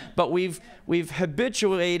anymore, but we've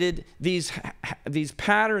habituated these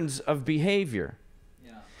patterns of behavior.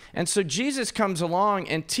 Yeah. And so Jesus comes along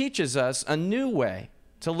and teaches us a new way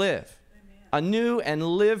to live. Amen. A new and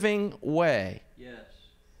living way. Yes.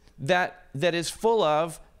 That is full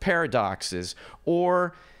of paradoxes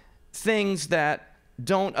or things that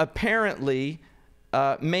don't apparently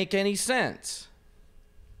make any sense.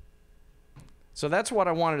 So that's what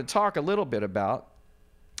I wanted to talk a little bit about.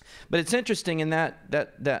 But it's interesting in that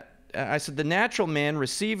I said, the natural man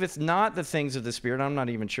receiveth not the things of the Spirit. I'm not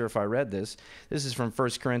even sure if I read this. This is from 1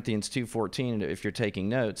 Corinthians 2:14, if you're taking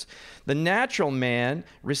notes. The natural man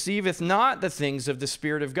receiveth not the things of the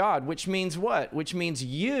Spirit of God, which means what? Which means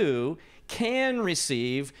you can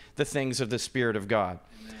receive the things of the Spirit of God.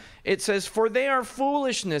 Amen. It says, for they are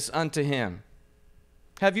foolishness unto him.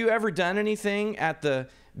 Have you ever done anything at the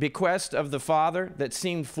bequest of the Father that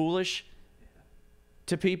seemed foolish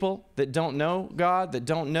to people that don't know God, that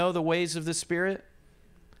don't know the ways of the Spirit?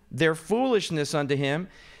 They're foolishness unto him,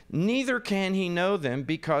 neither can he know them,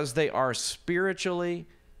 because they are spiritually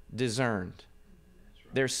discerned.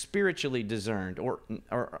 Right. They're spiritually discerned or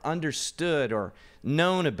understood or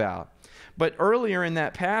known about. But earlier in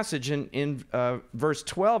that passage, in verse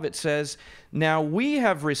 12, it says, now we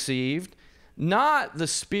have received not the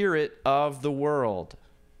spirit of the world.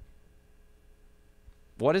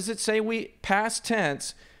 What does it say? Past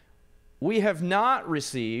tense, we have not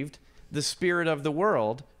received the spirit of the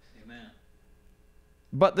world, Amen.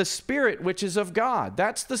 but the Spirit which is of God.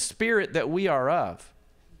 That's the Spirit that we are of.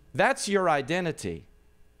 That's your identity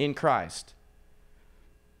in Christ.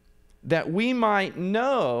 That we might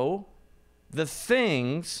know the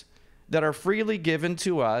things that are freely given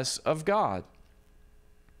to us of God.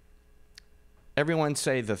 Everyone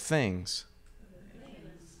say the things.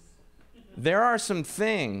 There are some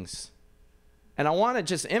things, and I want to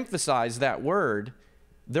just emphasize that word.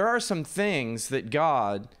 There are some things that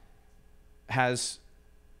God has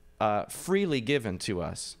freely given to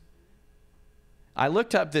us. I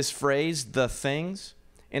looked up this phrase, the things,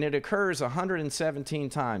 and it occurs 117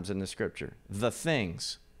 times in the Scripture. The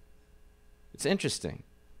things. It's interesting.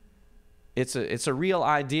 It's a real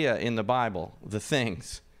idea in the Bible, the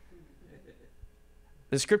things.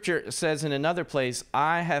 The Scripture says in another place,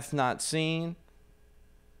 eye hath not seen,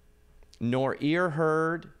 nor ear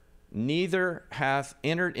heard, neither hath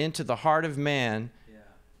entered into the heart of man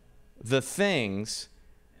the things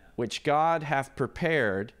which God hath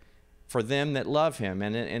prepared for them that love him.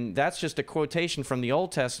 And that's just a quotation from the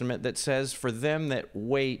Old Testament that says, for them that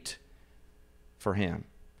wait for him.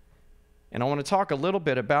 And I want to talk a little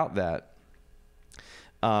bit about that.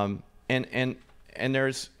 And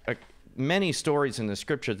there's many stories in the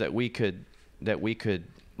Scripture that we could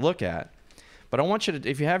look at. But I want you to,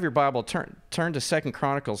 if you have your Bible, turn to 2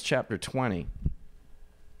 Chronicles chapter 20.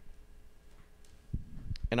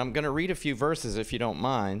 And I'm going to read a few verses if you don't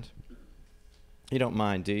mind. You don't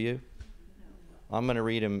mind, do you? No. I'm going to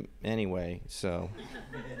read them anyway, so.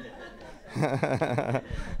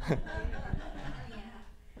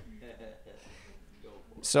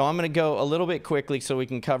 So I'm going to go a little bit quickly so we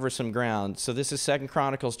can cover some ground. So this is 2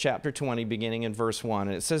 Chronicles chapter 20, beginning in verse 1.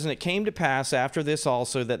 And it says, and it came to pass after this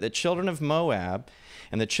also that the children of Moab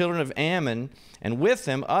and the children of Ammon, and with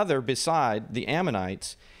them other beside the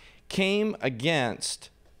Ammonites, came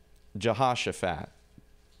against Jehoshaphat.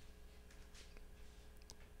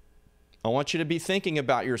 I want you to be thinking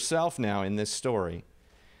about yourself now in this story,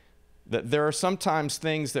 that there are sometimes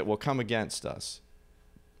things that will come against us.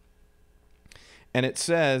 And it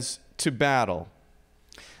says, to battle.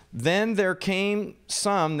 Then there came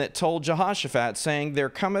some that told Jehoshaphat, saying, there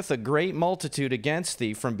cometh a great multitude against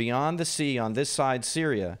thee from beyond the sea on this side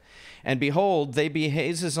Syria. And behold, they be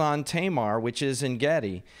Hazazon Tamar, which is En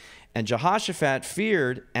Gedi. And Jehoshaphat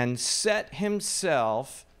feared and set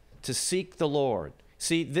himself to seek the Lord.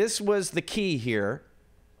 See, this was the key here.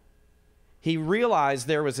 He realized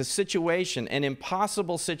there was a situation, an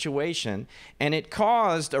impossible situation, and it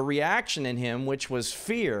caused a reaction in him, which was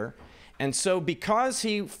fear. And so because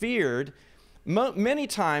he feared, many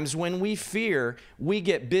times when we fear, we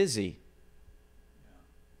get busy.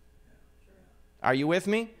 Are you with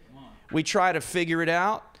me? We try to figure it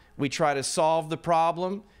out. We try to solve the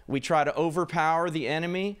problem. We try to overpower the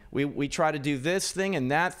enemy. We try to do this thing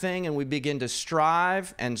and that thing, and we begin to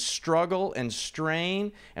strive and struggle and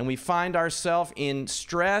strain, and we find ourselves in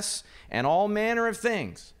stress and all manner of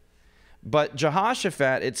things. But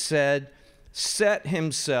Jehoshaphat, it said, set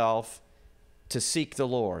himself to seek the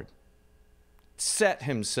Lord. Set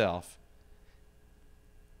himself.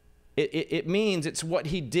 It means it's what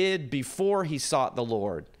he did before he sought the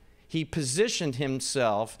Lord. He positioned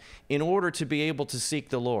himself in order to be able to seek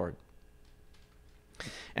the Lord.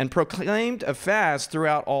 And proclaimed a fast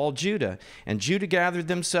throughout all Judah. And Judah gathered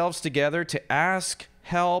themselves together to ask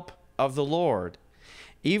help of the Lord.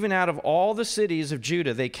 Even out of all the cities of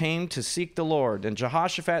Judah they came to seek the Lord. And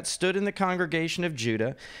Jehoshaphat stood in the congregation of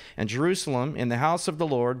Judah and Jerusalem in the house of the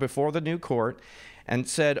Lord before the new court, and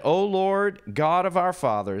said, O Lord, God of our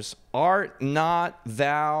fathers, art not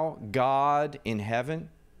thou God in heaven?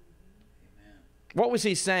 Amen. What was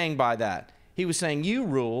he saying by that? He was saying, you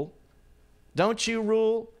rule. Don't you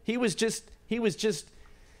rule?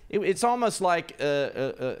 It's almost like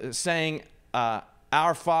saying,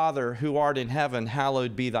 our Father who art in heaven,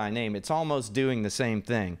 hallowed be thy name. It's almost doing the same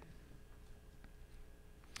thing.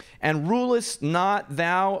 And rulest not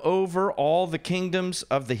thou over all the kingdoms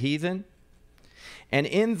of the heathen? And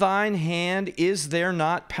in thine hand is there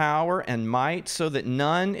not power and might, so that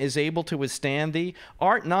none is able to withstand thee?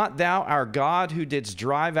 Art not thou our God, who didst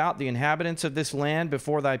drive out the inhabitants of this land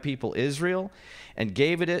before thy people Israel, and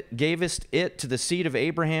gavest it to the seed of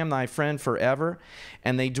Abraham thy friend forever?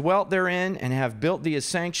 And they dwelt therein, and have built thee a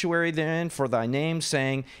sanctuary therein for thy name,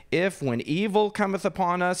 saying, if when evil cometh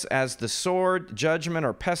upon us, as the sword, judgment,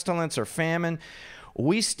 or pestilence, or famine,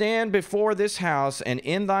 we stand before this house and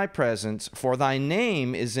in thy presence, for thy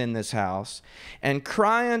name is in this house, and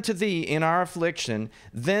cry unto thee in our affliction,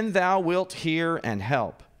 then thou wilt hear and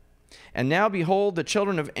help. And now behold, the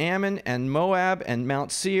children of Ammon and Moab and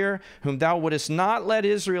Mount Seir, whom thou wouldest not let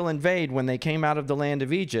Israel invade when they came out of the land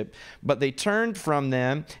of Egypt, but they turned from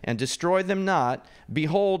them and destroyed them not.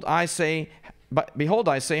 Behold, I say,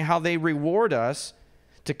 how they reward us,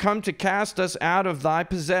 to come to cast us out of thy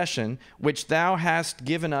possession, which thou hast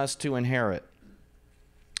given us to inherit.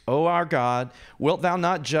 O our God, wilt thou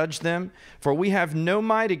not judge them? For we have no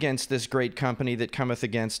might against this great company that cometh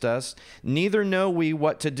against us, neither know we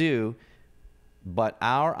what to do, but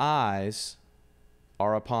our eyes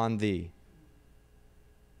are upon thee.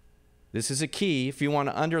 This is a key. If you want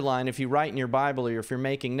to underline, if you write in your Bible or if you're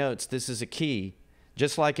making notes, this is a key.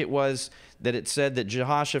 Just like it was that it said that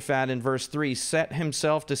Jehoshaphat in verse 3 set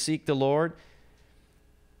himself to seek the Lord.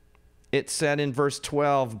 It said in verse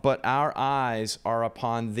 12, but our eyes are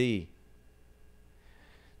upon thee.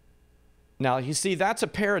 Now, you see, that's a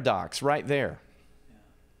paradox right there.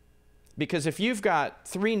 Because if you've got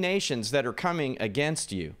three nations that are coming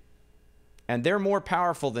against you, and they're more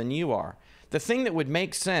powerful than you are, the thing that would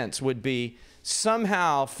make sense would be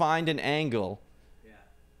somehow find an angle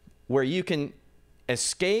where you can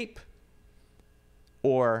escape,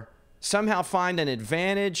 or somehow find an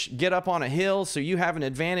advantage, get up on a hill so you have an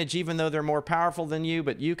advantage even though they're more powerful than you,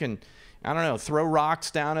 but you can, I don't know, throw rocks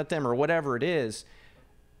down at them or whatever it is.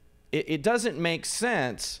 It doesn't make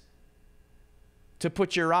sense to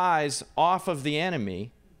put your eyes off of the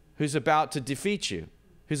enemy who's about to defeat you,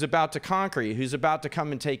 who's about to conquer you, who's about to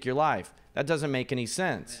come and take your life. That doesn't make any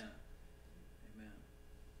sense. Amen. Amen.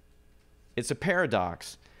 It's a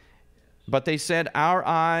paradox. But they said, our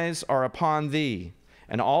eyes are upon thee.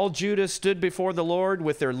 And all Judah stood before the Lord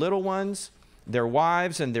with their little ones, their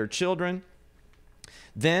wives, and their children.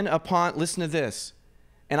 Then listen to this.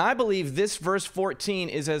 And I believe this verse 14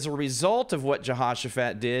 is as a result of what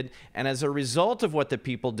Jehoshaphat did and as a result of what the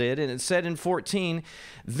people did. And it said in 14,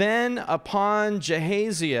 then upon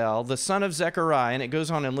Jehaziel, the son of Zechariah, and it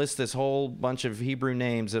goes on and lists this whole bunch of Hebrew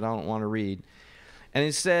names that I don't want to read. And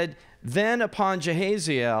it said, then upon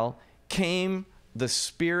Jehaziel came the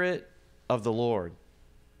Spirit of the Lord.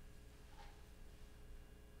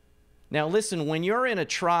 Now listen, when you're in a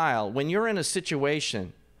trial, when you're in a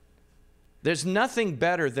situation, there's nothing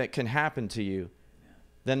better that can happen to you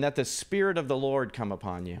than that the Spirit of the Lord come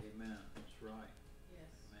upon you. Amen. That's right. Yes.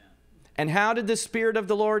 Amen. And how did the Spirit of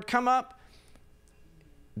the Lord come up?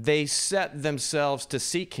 They set themselves to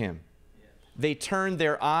seek Him. Yes. they turned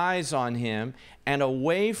their eyes on him and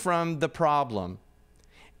away from the problem.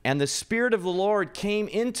 And the Spirit of the Lord came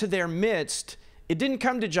into their midst. It didn't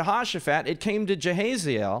come to Jehoshaphat, it came to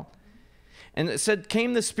Jehaziel. And it said,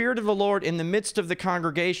 came the Spirit of the Lord in the midst of the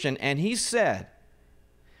congregation, and he said,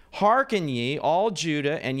 Hearken ye, all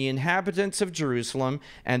Judah, and ye inhabitants of Jerusalem,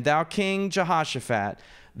 and thou King Jehoshaphat,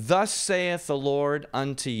 thus saith the Lord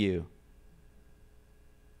unto you,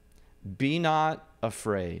 Be not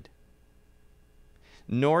afraid,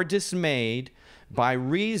 nor dismayed by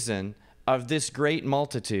reason of this great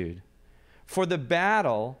multitude, for the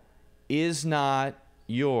battle is not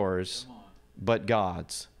yours, but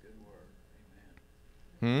God's.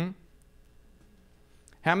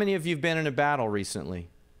 How many of you have been in a battle recently?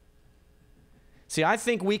 See, I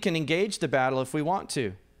think we can engage the battle if we want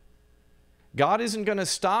to. God isn't going to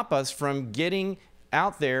stop us from getting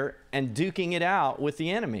out there and duking it out with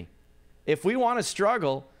the enemy. If we want to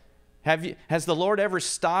struggle, has the Lord ever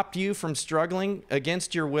stopped you from struggling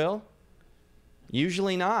against your will?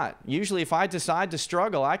 Usually not. Usually if I decide to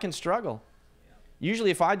struggle, I can struggle.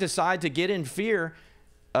 Usually if I decide to get in fear,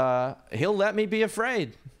 he'll let me be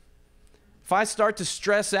afraid. If I start to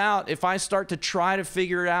stress out, if I start to try to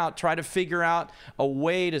figure out a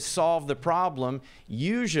way to solve the problem,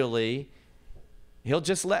 usually he'll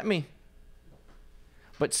just let me.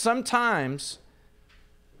 But sometimes,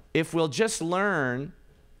 if we'll just learn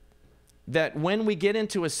that when we get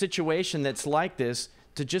into a situation that's like this,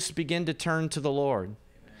 to just begin to turn to the Lord.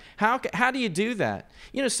 How do you do that?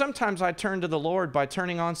 You know, sometimes I turn to the Lord by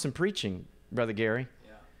turning on some preaching, Brother Gary.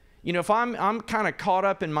 Yeah. You know, if I'm kind of caught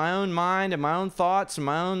up in my own mind and my own thoughts and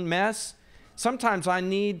my own mess, sometimes I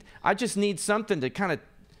just need something to kind of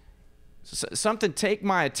take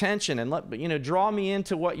my attention and draw me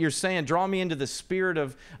into what you're saying, draw me into the spirit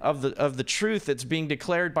of the truth that's being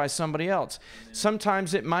declared by somebody else. Amen.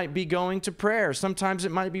 Sometimes it might be going to prayer. Sometimes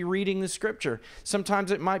it might be reading the scripture.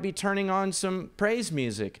 Sometimes it might be turning on some praise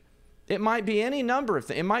music. It might be any number of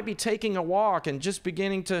things. It might be taking a walk and just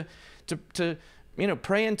beginning to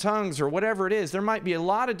pray in tongues or whatever it is. There might be a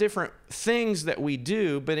lot of different things that we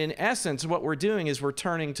do, but in essence, what we're doing is we're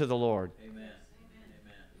turning to the Lord. Amen.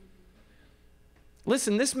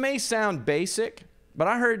 Listen, this may sound basic, but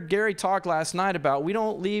I heard Gary talk last night about we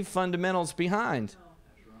don't leave fundamentals behind. No.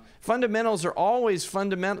 That's right. Fundamentals are always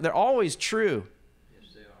fundamental. They're always true.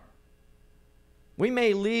 Yes, they are. We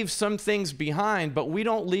may leave some things behind, but we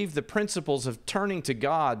don't leave the principles of turning to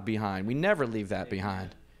God behind. We never leave that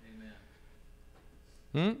behind.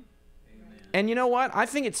 Amen. Amen. And you know what? I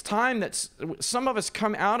think it's time that some of us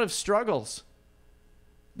come out of struggles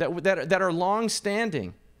that are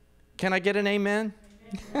long-standing. Can I get an amen?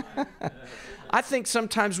 I think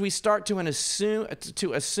sometimes we start to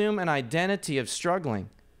assume an identity of struggling.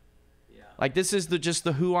 Yeah. Like this is just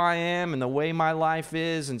the who I am and the way my life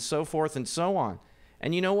is and so forth and so on.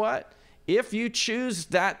 And you know what? If you choose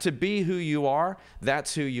that to be who you are,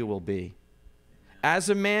 that's who you will be. Amen. As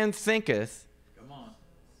a man thinketh,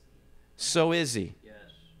 so is he. Yes.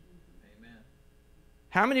 Amen.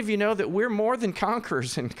 How many of you know that we're more than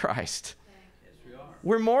conquerors in Christ?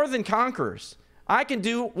 We're more than conquerors. I can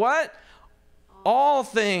do what? All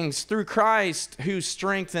things through Christ who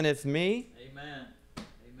strengtheneth me. Amen.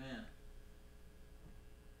 Amen.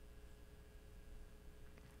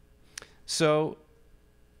 So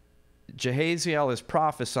Jehaziel is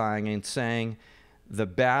prophesying and saying, the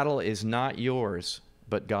battle is not yours,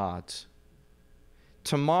 but God's.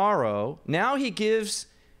 Tomorrow, now he gives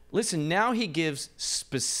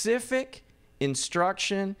specific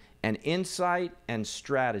instruction and insight and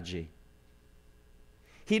strategy.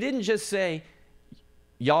 He didn't just say,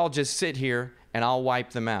 y'all just sit here and I'll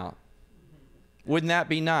wipe them out. Wouldn't that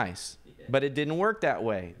be nice? But it didn't work that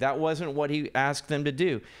way. That wasn't what he asked them to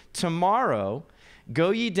do. Tomorrow,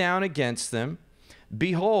 go ye down against them.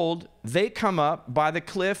 Behold, they come up by the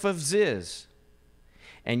cliff of Ziz,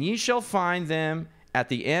 and ye shall find them at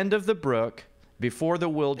the end of the brook before the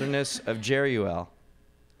wilderness of Jeruel.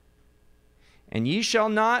 And ye shall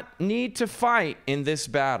not need to fight in this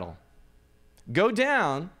battle. Go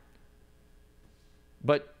down,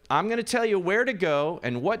 but I'm going to tell you where to go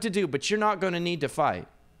and what to do, but you're not going to need to fight.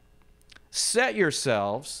 Set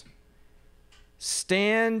yourselves,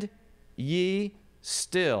 stand ye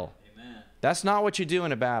still. Amen. That's not what you do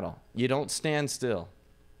in a battle. You don't stand still.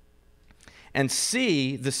 And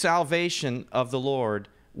see the salvation of the Lord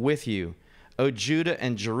with you, O Judah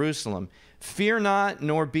and Jerusalem. Fear not,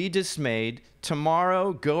 nor be dismayed.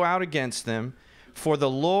 Tomorrow go out against them, for the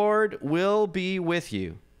Lord will be with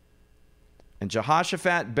you. And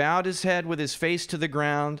Jehoshaphat bowed his head with his face to the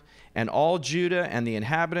ground, and all Judah and the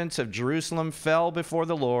inhabitants of Jerusalem fell before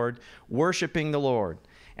the Lord, worshiping the Lord.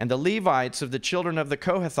 And the Levites of the children of the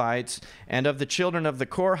Kohathites and of the children of the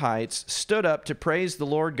Korhites stood up to praise the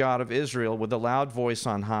Lord God of Israel with a loud voice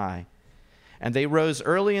on high. And they rose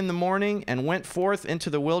early in the morning and went forth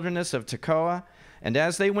into the wilderness of Tekoa. And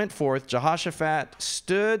as they went forth, Jehoshaphat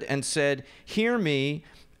stood and said, Hear me,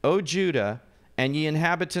 O Judah, and ye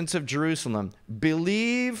inhabitants of Jerusalem,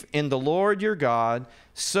 believe in the Lord your God,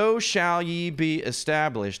 so shall ye be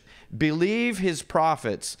established. Believe his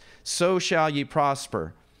prophets, so shall ye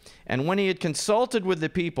prosper. And when he had consulted with the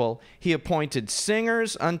people, he appointed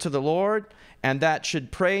singers unto the Lord, and that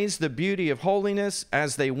should praise the beauty of holiness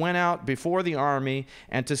as they went out before the army,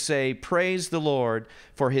 and to say, Praise the Lord,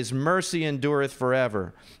 for his mercy endureth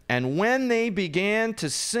forever. And when they began to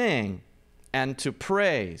sing and to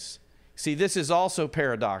praise, see, this is also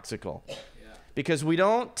paradoxical, because we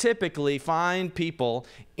don't typically find people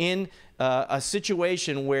in a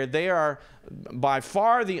situation where they are by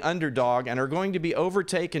far the underdog and are going to be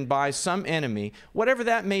overtaken by some enemy, whatever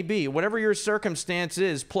that may be, whatever your circumstance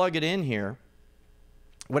is, plug it in here.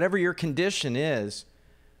 Whatever your condition is,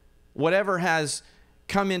 whatever has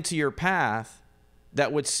come into your path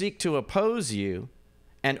that would seek to oppose you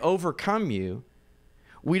and overcome you,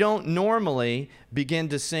 we don't normally begin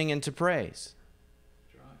to sing and to praise.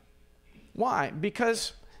 Why?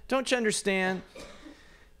 Because, don't you understand,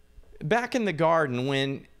 back in the garden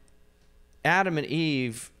when Adam and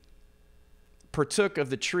Eve partook of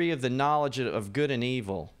the tree of the knowledge of good and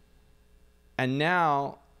evil, and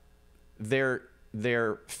now their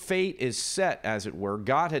fate is set, as it were.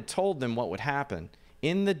 God had told them what would happen.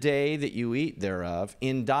 In the day that you eat thereof,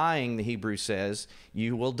 in dying, the Hebrew says,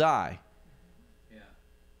 you will die.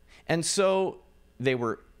 And so they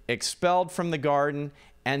were expelled from the garden,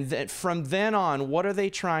 and that from then on, what are they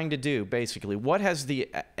trying to do, basically? What has the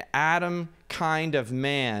Adam kind of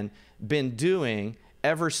man been doing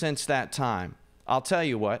ever since that time? I'll tell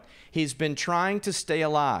you what. He's been trying to stay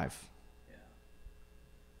alive. Yeah.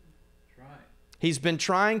 That's right. He's been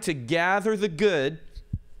trying to gather the good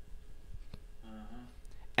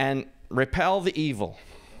and repel the evil.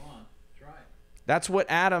 That's what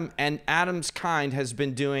Adam and Adam's kind has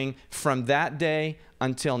been doing from that day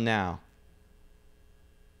until now.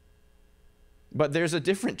 But there's a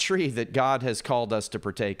different tree that God has called us to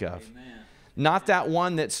partake of. Amen. Not that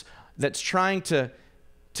one that's trying to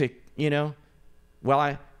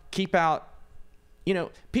I keep out,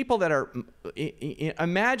 people that are,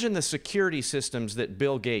 imagine the security systems that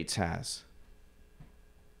Bill Gates has.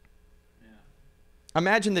 Yeah.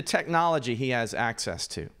 Imagine the technology he has access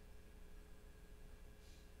to.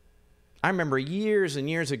 I remember years and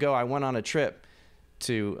years ago, I went on a trip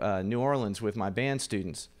to New Orleans with my band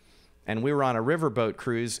students, and we were on a riverboat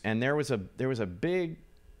cruise, and there was a big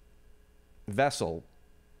vessel,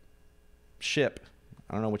 ship,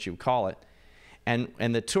 I don't know what you would call it, and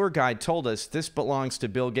the tour guide told us this belongs to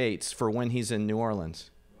Bill Gates for when he's in New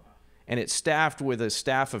Orleans. And it's staffed with a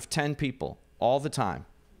staff of 10 people all the time,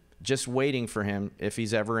 just waiting for him if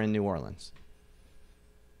he's ever in New Orleans.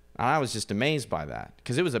 I was just amazed by that,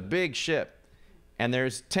 because it was a big ship, and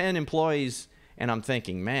there's 10 employees, and I'm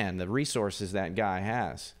thinking, man, the resources that guy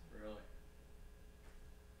has.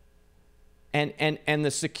 Really? And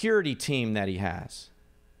the security team that he has.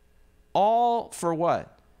 All for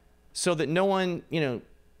what? So that no one,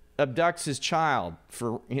 abducts his child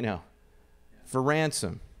for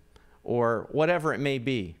ransom or whatever it may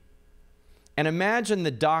be. And imagine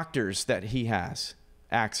the doctors that he has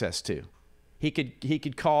access to. He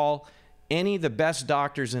could call any of the best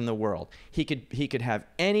doctors in the world. He could have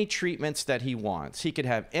any treatments that he wants. He could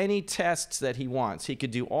have any tests that he wants. He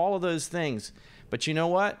could do all of those things. But you know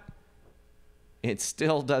what? It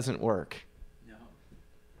still doesn't work.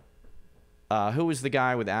 No. Who was the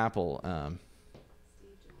guy with Apple?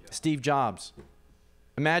 Steve Jobs.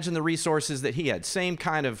 Imagine the resources that he had. Same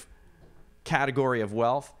kind of category of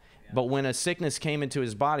wealth. Yeah. But when a sickness came into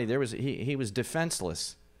his body, he was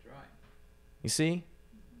defenseless. You see?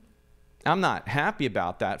 I'm not happy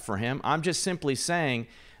about that for him. I'm just simply saying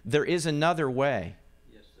there is another way.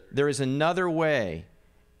 Yes, sir. There is another way.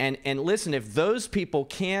 And listen, if those people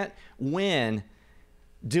can't win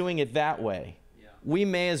doing it that way, yeah, we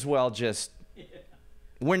may as well just,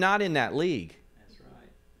 we're not in that league. That's right.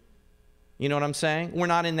 You know what I'm saying? We're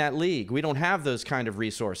not in that league. We don't have those kind of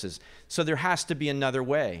resources. So there has to be another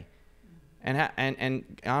way. And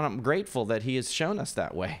I'm grateful that he has shown us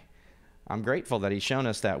that way. I'm grateful that he's shown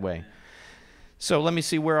us that way. So let me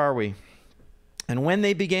see, where are we? And when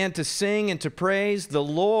they began to sing and to praise, the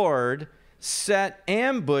Lord set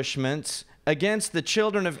ambushments against the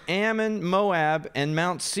children of Ammon, Moab, and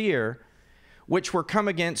Mount Seir, which were come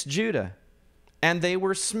against Judah, and they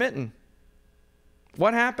were smitten.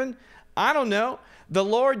 What happened? I don't know. The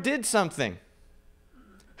Lord did something.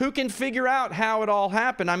 Who can figure out how it all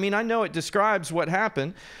happened? I mean, I know it describes what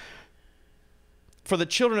happened. For the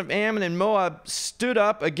children of Ammon and Moab stood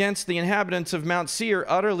up against the inhabitants of Mount Seir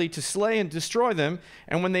utterly to slay and destroy them.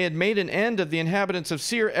 And when they had made an end of the inhabitants of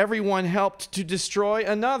Seir, everyone helped to destroy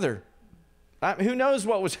another. Who knows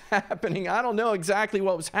what was happening? I don't know exactly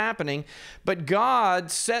what was happening, but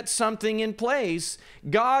God set something in place.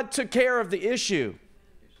 God took care of the issue.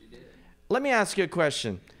 Yes, He did. Let me ask you a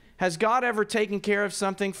question. Has God ever taken care of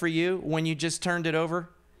something for you when you just turned it over?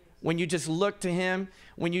 When you just looked to Him?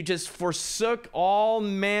 When you just forsook all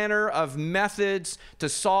manner of methods to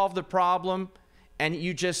solve the problem and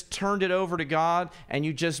you just turned it over to God and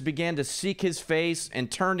you just began to seek His face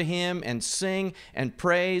and turn to Him and sing and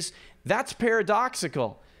praise? That's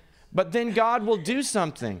paradoxical. But then God will do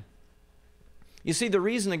something. You see, the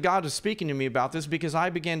reason that God was speaking to me about this is because I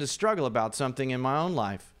began to struggle about something in my own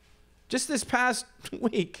life. Just this past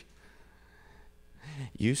week.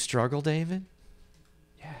 You struggle, David?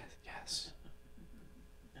 Yes.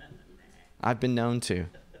 I've been known to.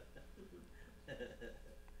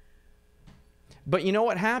 But you know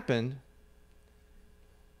what happened?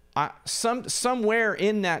 Somewhere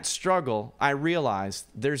in that struggle, I realized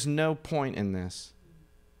there's no point in this.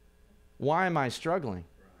 Why am I struggling?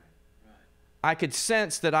 I could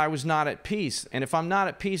sense that I was not at peace. And if I'm not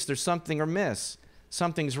at peace, there's something amiss.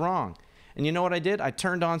 Something's wrong. And you know what I did? I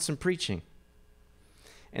turned on some preaching.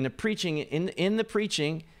 And the preaching, in the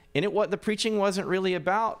preaching wasn't really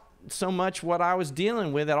about so much what I was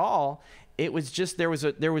dealing with at all. It was just there was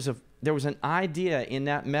an idea in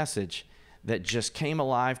that message that just came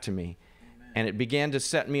alive to me. Amen. And it began to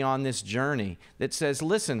set me on this journey that says,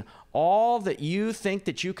 listen, all that you think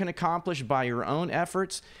that you can accomplish by your own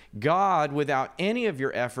efforts, God, without any of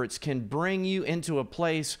your efforts, can bring you into a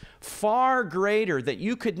place far greater that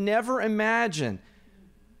you could never imagine.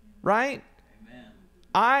 Right? Amen.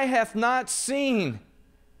 Eye hath not seen,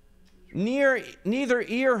 neither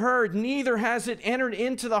ear heard, neither has it entered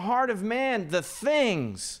into the heart of man the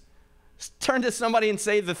things. Turn to somebody and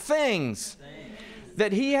say, the things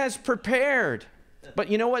that He has prepared. But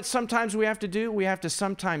you know what sometimes we have to do? We have to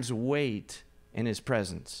sometimes wait in His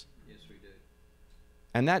presence. Yes, we do.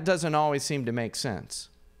 And that doesn't always seem to make sense.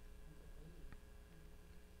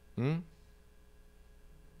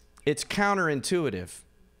 It's counterintuitive.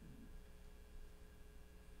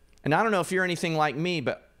 And I don't know if you're anything like me,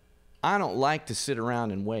 but I don't like to sit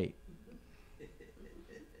around and wait.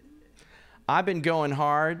 I've been going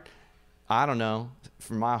hard, I don't know,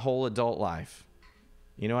 for my whole adult life.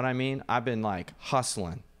 You know what I mean? I've been like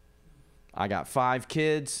hustling. I got 5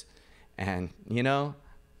 kids, and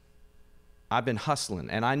I've been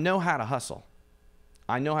hustling, and I know how to hustle.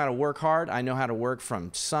 I know how to work hard. I know how to work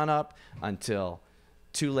from sunup until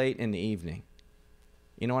too late in the evening.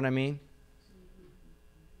 You know what I mean?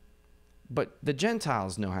 But the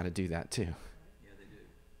Gentiles know how to do that too. Yeah, they do.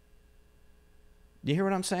 You hear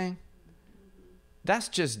what I'm saying? That's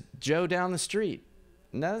just Joe down the street.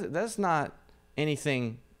 That's not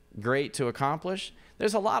anything great to accomplish.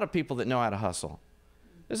 There's a lot of people that know how to hustle.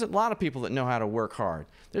 There's a lot of people that know how to work hard.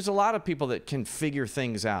 There's a lot of people that can figure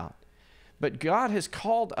things out. But God has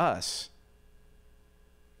called us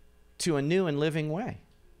to a new and living way,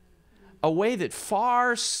 a way that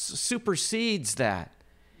far supersedes that.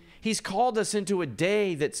 He's called us into a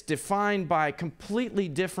day that's defined by completely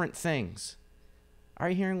different things. Are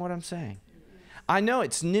you hearing what I'm saying? I know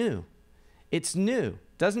it's new. It's new.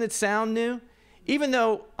 Doesn't it sound new? Even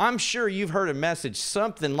though I'm sure you've heard a message,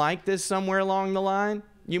 something like this somewhere along the line.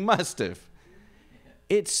 You must have.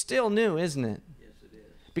 It's still new, isn't it? Yes, it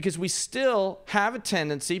is. Because we still have a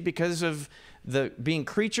tendency, because of being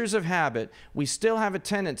creatures of habit, we still have a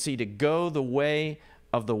tendency to go the way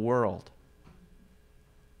of the world.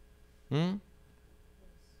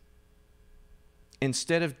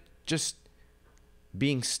 Instead of just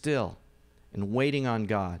being still and waiting on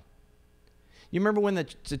God. You remember when the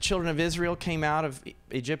children of Israel came out of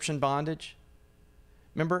Egyptian bondage?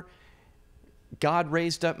 Remember? God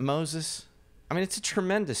raised up Moses. I mean, it's a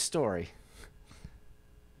tremendous story.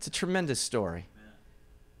 It's a tremendous story.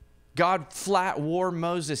 God flat wore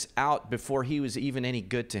Moses out before he was even any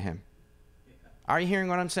good to him. Are you hearing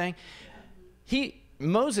what I'm saying?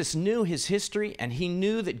 Moses knew his history, and he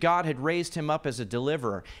knew that God had raised him up as a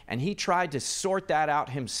deliverer, and he tried to sort that out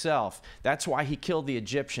himself. That's why he killed the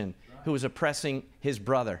Egyptian who was oppressing his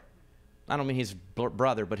brother. I don't mean his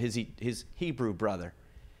brother, but his Hebrew brother.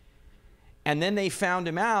 And then they found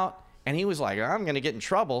him out, And he was like, I'm going to get in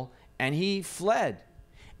trouble. And he fled.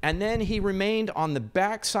 And then he remained on the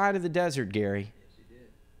backside of the desert, Gary. Yes, he did.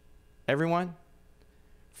 Everyone?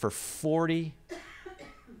 For 40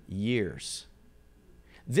 years.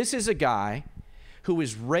 This is a guy who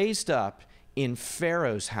was raised up in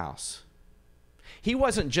Pharaoh's house. He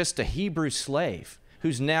wasn't just a Hebrew slave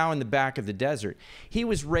who's now in the back of the desert. He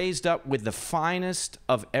was raised up with the finest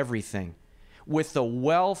of everything, with the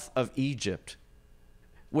wealth of Egypt,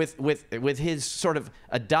 with his sort of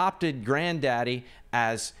adopted granddaddy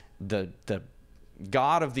as the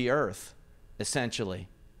god of the earth, essentially.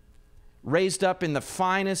 Raised up in the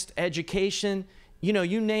finest education, you know,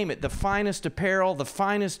 you name it, the finest apparel, the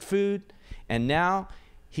finest food, and now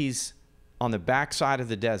he's on the backside of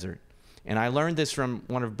the desert. And I learned this from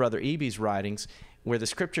one of Brother Eby's writings, where the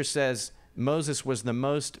scripture says Moses was the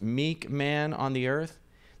most meek man on the earth,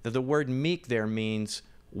 that the word meek there means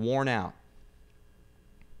worn out.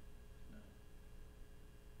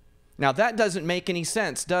 Now that doesn't make any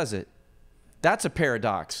sense, does it? That's a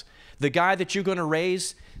paradox. The guy that you're going to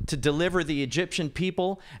raise to deliver the Egyptian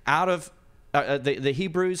people out of the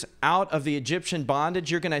Hebrews out of the Egyptian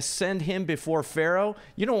bondage, you're going to send him before Pharaoh.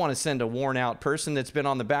 You don't want to send a worn out person that's been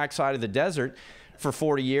on the backside of the desert for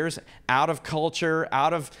 40 years, out of culture,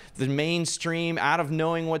 out of the mainstream, out of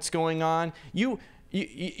knowing what's going on. You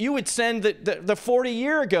would send the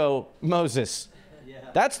 40-year ago Moses. Yeah.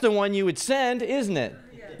 That's the one you would send, isn't it?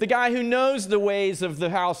 The guy who knows the ways of the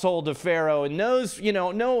household of Pharaoh and knows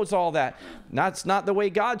all that. That's not the way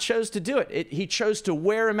God chose to do it. He chose to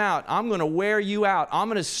wear him out. I'm going to wear you out. I'm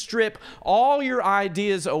going to strip all your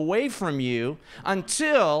ideas away from you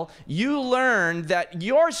until you learn that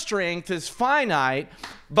your strength is finite,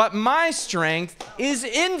 but my strength is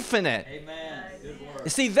infinite. Amen. Good word.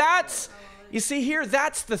 You see here,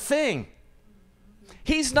 that's the thing.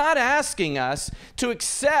 He's not asking us to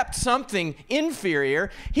accept something inferior.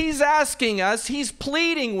 He's asking us, he's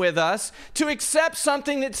pleading with us to accept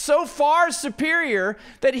something that's so far superior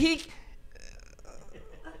that he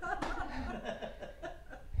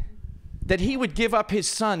would give up his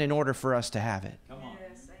son in order for us to have it. Come on.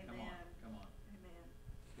 Yes, amen. Come on. Come on. Amen.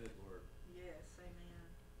 Good word. Yes, amen.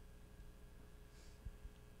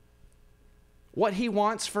 What he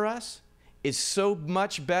wants for us is so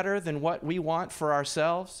much better than what we want for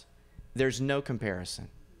ourselves, there's no comparison.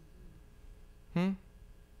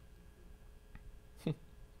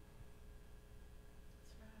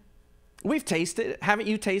 We've tasted it. Haven't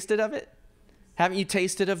you tasted of it? Haven't you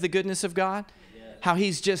tasted of the goodness of God? Yes. How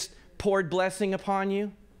he's just poured blessing upon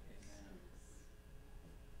you?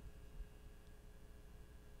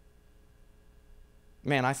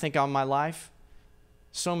 Man, I think on my life,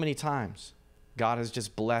 so many times, God has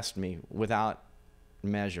just blessed me without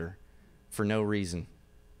measure, for no reason,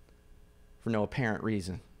 for no apparent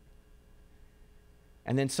reason.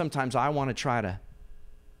 And then sometimes I want to try to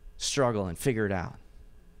struggle and figure it out.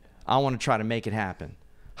 I want to try to make it happen.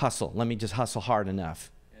 Hustle. Let me just hustle hard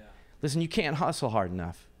enough. Yeah. Listen, you can't hustle hard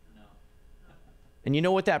enough. No. And you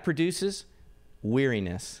know what that produces?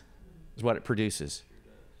 Weariness is what it produces.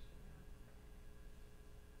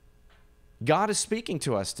 God is speaking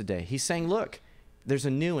to us today. He's saying, look, there's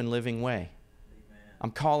a new and living way. Amen. I'm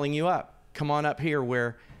calling you up. Come on up here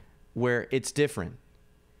where it's different.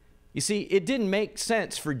 You see, it didn't make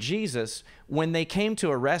sense for Jesus when they came to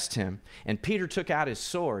arrest him and Peter took out his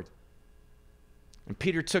sword. And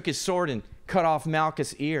Peter took his sword and cut off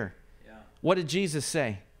Malchus' ear. Yeah. What did Jesus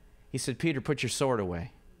say? He said, Peter, put your sword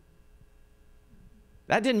away.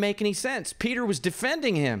 That didn't make any sense. Peter was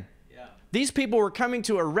defending him. Yeah. These people were coming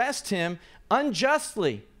to arrest him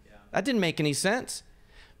unjustly. Yeah. That didn't make any sense.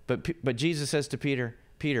 But Jesus says to Peter,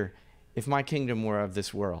 Peter, if my kingdom were of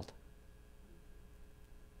this world,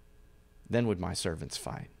 then would my servants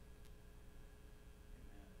fight.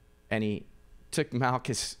 And he took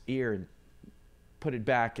Malchus' ear and put it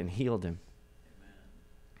back and healed him.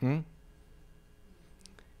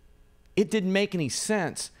 It didn't make any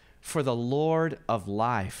sense for the Lord of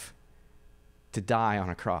life to die on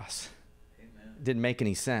a cross. Amen. It didn't make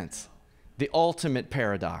any sense. The ultimate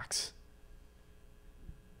paradox.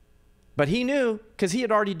 But he knew, because he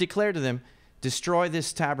had already declared to them, destroy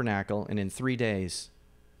this tabernacle and in 3 days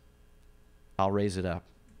I'll raise it up.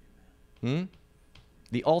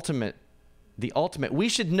 The ultimate. We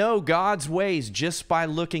should know God's ways just by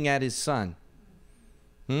looking at his son.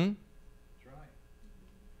 That's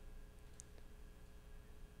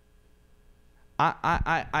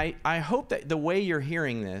right. I hope that the way you're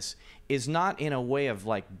hearing this is not in a way of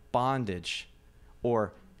like bondage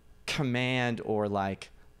or command or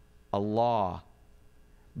like a law,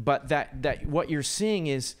 but that what you're seeing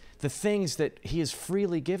is the things that he has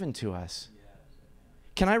freely given to us.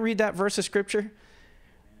 Can I read that verse of Scripture?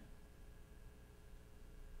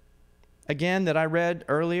 Again, that I read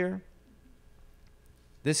earlier.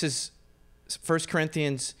 This is 1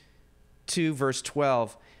 Corinthians 2, verse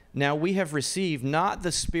 12. Now we have received not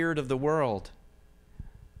the spirit of the world.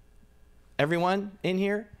 Everyone in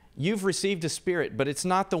here, you've received a spirit, but it's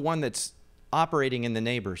not the one that's operating in the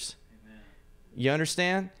neighbors. Amen. You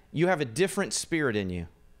understand? You have a different spirit in you.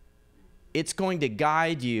 It's going to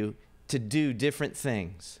guide you to do different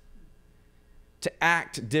things, to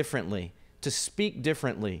act differently, to speak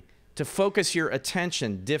differently, to focus your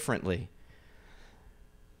attention differently.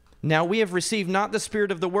 Now we have received not the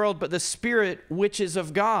spirit of the world, but the Spirit which is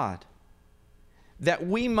of God, that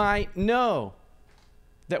we might know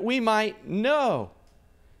the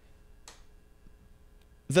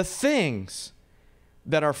things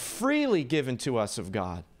that are freely given to us of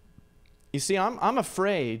God. You see, I'm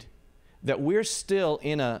afraid that we're still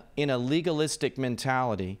in a legalistic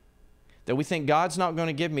mentality, that we think God's not going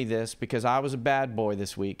to give me this because I was a bad boy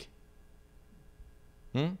this week.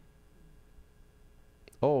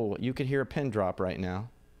 Oh, you could hear a pin drop right now.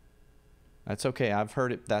 That's okay. I've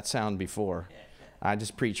heard that sound before. I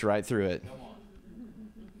just preach right through it.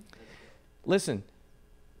 Listen,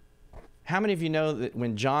 how many of you know that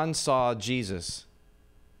when John saw Jesus,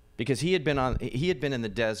 because he had been in the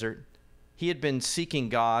desert, he had been seeking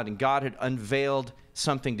God, and God had unveiled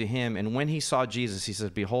something to him, and when he saw Jesus, he says,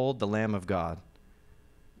 "Behold, the Lamb of God."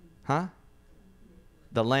 Huh?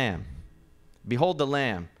 The Lamb. Behold the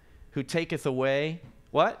Lamb who taketh away,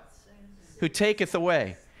 what? Who taketh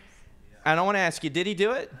away. And I want to ask you, did he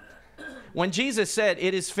do it? When Jesus said,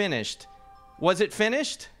 "It is finished," was it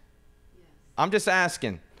finished? I'm just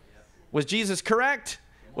asking. Was Jesus correct?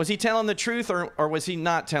 Was he telling the truth, or was he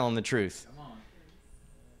not telling the truth?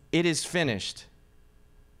 It is finished.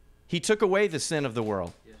 He took away the sin of the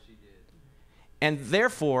world. Yes, he did. And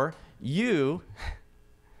therefore, you,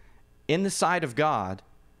 in the sight of God,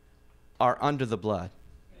 are under the blood.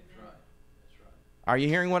 That's right. That's right. Are you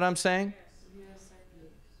hearing what I'm saying? Yes.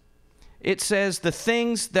 It says the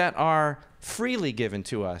things that are freely given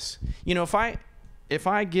to us. You know, if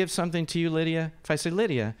I give something to you, Lydia, if I say,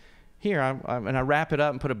 "Lydia, here," and I wrap it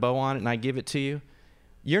up and put a bow on it and I give it to you,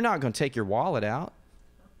 you're not going to take your wallet out.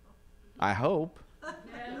 I hope.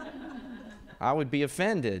 I would be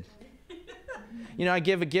offended. You know, I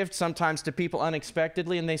give a gift sometimes to people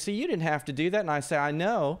unexpectedly, and they say, "You didn't have to do that." And I say, "I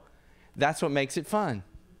know. That's what makes it fun."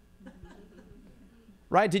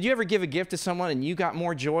 Right? Did you ever give a gift to someone and you got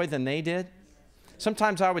more joy than they did?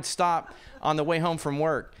 Sometimes I would stop on the way home from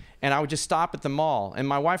work, and I would just stop at the mall, and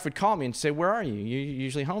my wife would call me and say, "Where are you? You're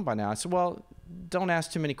usually home by now." I said, "Well, don't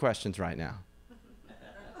ask too many questions right now."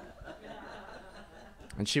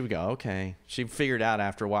 And she would go, "Okay." She figured out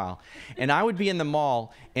after a while. And I would be in the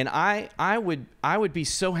mall, and I would be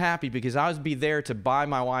so happy because I would be there to buy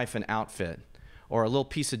my wife an outfit or a little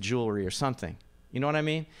piece of jewelry or something. You know what I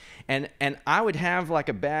mean? And I would have like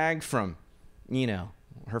a bag from, you know,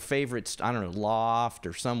 her favorite, I don't know, Loft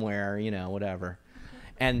or somewhere, you know, whatever.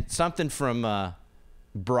 And something from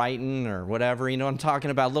Brighton or whatever, you know what I'm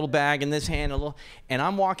talking about, a little bag in this hand, and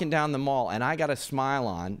I'm walking down the mall, and I got a smile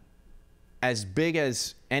on as big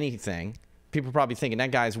as anything. People are probably thinking, that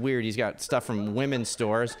guy's weird. He's got stuff from women's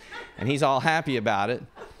stores, and he's all happy about it.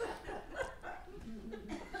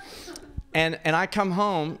 And I come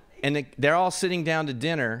home, and they're all sitting down to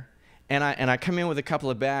dinner, and I come in with a couple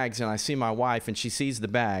of bags, and I see my wife, and she sees the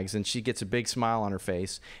bags, and she gets a big smile on her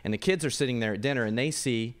face. And the kids are sitting there at dinner, and they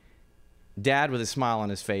see Dad with a smile on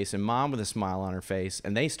his face and Mom with a smile on her face,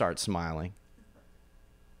 and they start smiling.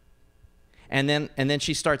 And then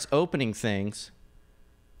she starts opening things,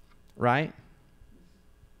 right?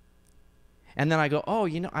 And then I go, "Oh,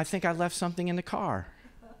 you know, I think I left something in the car."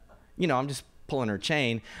 You know, I'm just pulling her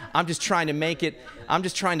chain. I'm just trying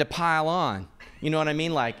to pile on. You know what I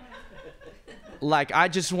mean? Like I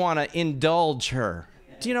just want to indulge her.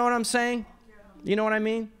 Do you know what I'm saying? You know what I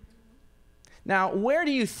mean? Now, where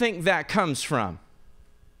do you think that comes from?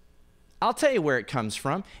 I'll tell you where it comes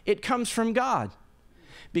from. It comes from God,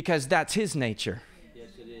 because that's his nature. Yes,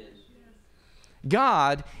 it is.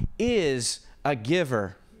 God is a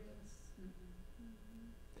giver.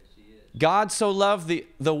 God so loved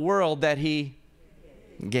the world that he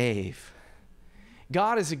gave.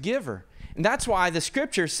 God is a giver. And that's why the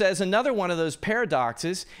scripture says another one of those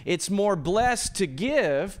paradoxes, it's more blessed to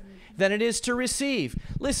give than it is to receive.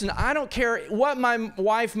 Listen, I don't care what my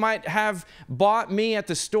wife might have bought me at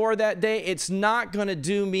the store that day. It's not going to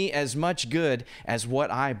do me as much good as what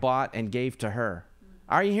I bought and gave to her.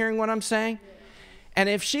 Are you hearing what I'm saying? And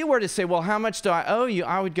if she were to say, well, how much do I owe you?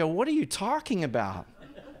 I would go, what are you talking about?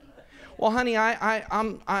 Well, honey,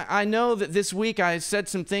 I know that this week I said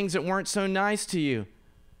some things that weren't so nice to you.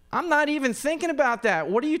 I'm not even thinking about that.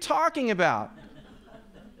 What are you talking about?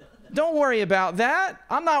 Don't worry about that.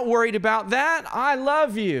 I'm not worried about that. I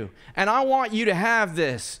love you, and I want you to have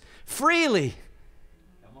this freely.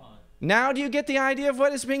 Now, do you get the idea of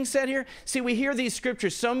what is being said here? See, we hear these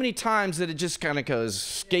scriptures so many times that it just kind of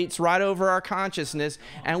skates right over our consciousness,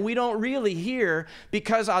 and we don't really hear,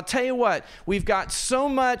 because I'll tell you what, we've got so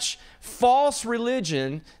much false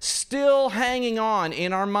religion still hanging on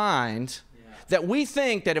in our mind that we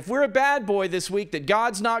think that if we're a bad boy this week, that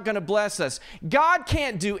God's not going to bless us. God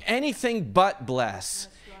can't do anything but bless.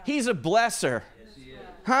 He's a blesser.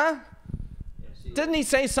 Huh? Didn't he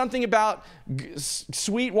say something about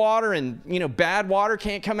sweet water and, bad water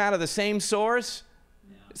can't come out of the same source?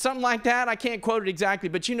 Yeah. Something like that. I can't quote it exactly,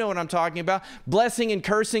 but you know what I'm talking about. Blessing and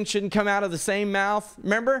cursing shouldn't come out of the same mouth.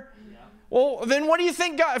 Remember? Yeah. Well, then what do you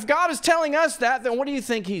think if God is telling us that, then what do you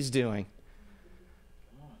think he's doing?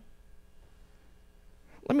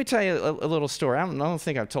 Let me tell you a little story. I don't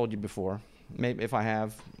think I've told you before. Maybe if I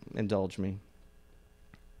have, indulge me.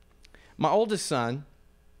 My oldest son,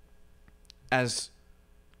 as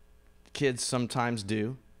kids sometimes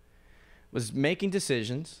do, was making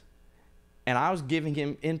decisions, and I was giving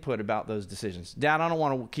him input about those decisions. Dad, I don't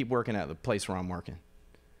want to keep working at the place where I'm working.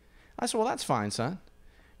 I said, well, that's fine, son.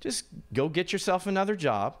 Just go get yourself another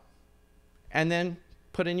job and then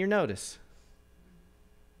put in your notice.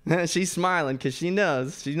 She's smiling because she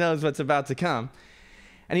knows what's about to come.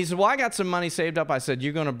 And he said, well, I got some money saved up. I said,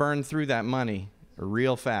 you're going to burn through that money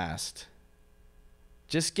real fast.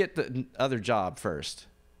 Just get the other job first.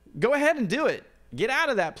 Go ahead and do it. Get out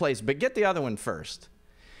of that place, but get the other one first.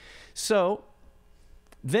 So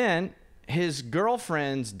then his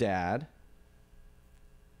girlfriend's dad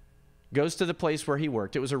goes to the place where he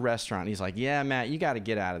worked. It was a restaurant. He's like, yeah, Matt, you got to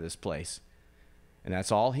get out of this place. And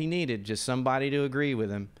that's all he needed, just somebody to agree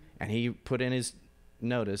with him. And he put in his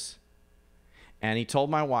notice. And he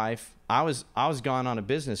told my wife, I was gone on a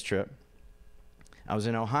business trip. I was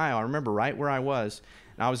in Ohio. I remember right where I was.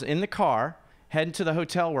 And I was in the car heading to the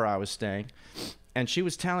hotel where I was staying. And she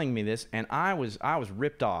was telling me this, and I was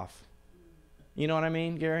ripped off. You know what I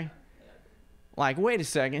mean, Gary? Like, wait a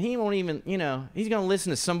second. He won't even, he's going to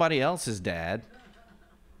listen to somebody else's dad.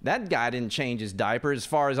 That guy didn't change his diaper as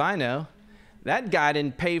far as I know. That guy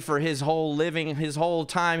didn't pay for his whole living, his whole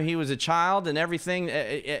time he was a child and everything,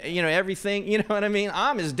 everything, you know what I mean?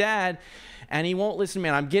 I'm his dad, and he won't listen to me.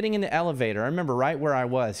 And I'm getting in the elevator. I remember right where I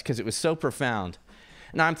was because it was so profound.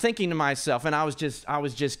 And I'm thinking to myself, and I was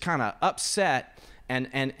just kind of upset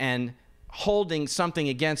and holding something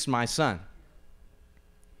against my son.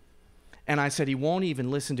 And I said, he won't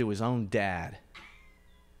even listen to his own dad.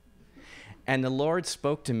 And the Lord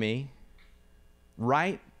spoke to me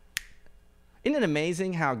right. Isn't it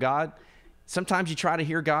amazing how God, sometimes you try to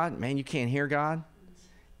hear God, man, you can't hear God.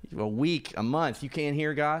 A week, a month, you can't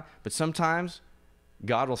hear God. But sometimes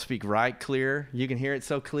God will speak right clear. You can hear it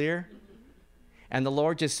so clear. And the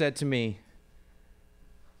Lord just said to me,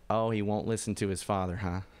 oh, he won't listen to his father,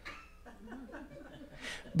 huh?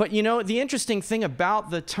 But the interesting thing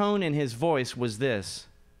about the tone in his voice was this.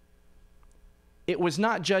 It was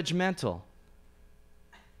not judgmental.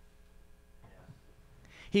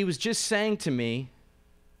 He was just saying to me,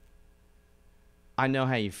 I know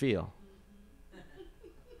how you feel.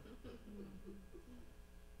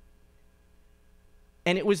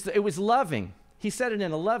 And it was loving. He said it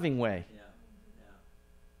in a loving way.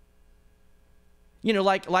 Yeah.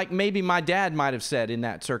 Like maybe my dad might have said in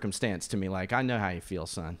that circumstance to me, like, I know how you feel,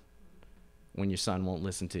 son. When your son won't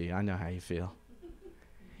listen to you, I know how you feel.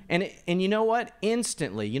 And you know what?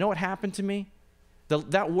 Instantly, you know what happened to me?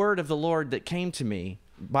 That word of the Lord that came to me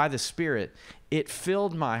by the Spirit, it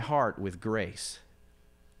filled my heart with grace.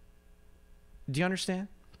 Do you understand?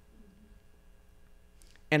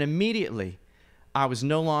 And immediately, I was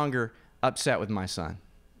no longer upset with my son.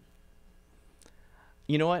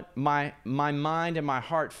 You know what? My mind and my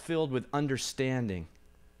heart filled with understanding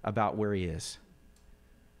about where he is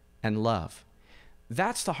and love.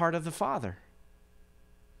 That's the heart of the Father.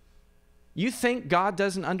 You think God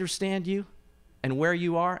doesn't understand you and where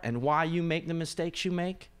you are and why you make the mistakes you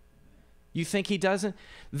make? You think he doesn't?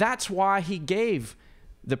 That's why he gave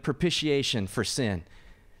the propitiation for sin.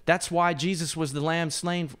 That's why Jesus was the lamb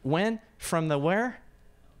slain. When? From the where?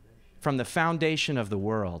 From the foundation of the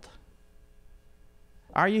world.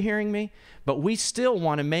 Are you hearing me? But we still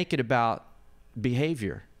want to make it about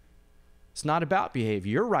behavior. It's not about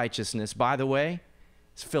behavior. Your righteousness, by the way,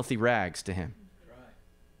 is filthy rags to him.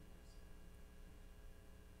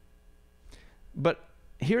 But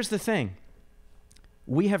here's the thing.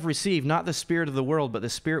 We have received not the spirit of the world, but the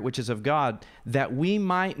Spirit which is of God, that we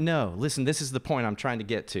might know. Listen, this is the point I'm trying to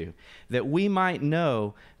get to. That we might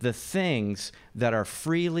know the things that are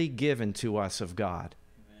freely given to us of God.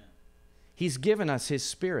 Amen. He's given us His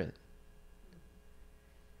Spirit.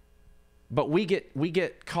 But we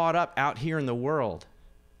get caught up out here in the world.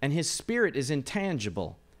 And His Spirit is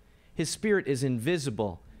intangible. His Spirit is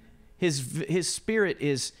invisible. His Spirit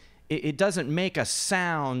is, it doesn't make a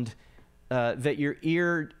sound that your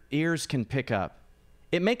ears can pick up.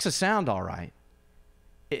 It makes a sound all right.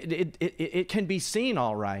 It can be seen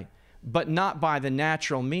all right, but not by the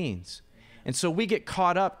natural means. And so we get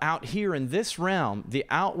caught up out here in this realm, the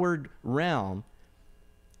outward realm,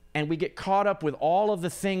 and we get caught up with all of the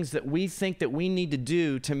things that we think that we need to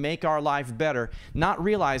do to make our life better, not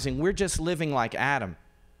realizing we're just living like Adam.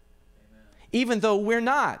 Amen. Even though we're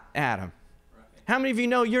not Adam. Right. How many of you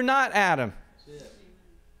know you're not Adam?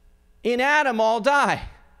 In Adam, all die.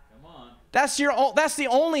 Come on. That's the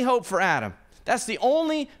only hope for Adam. That's the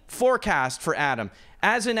only forecast for Adam.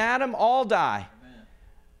 As in Adam, all die. Amen.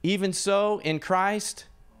 Even so, in Christ,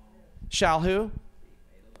 shall who?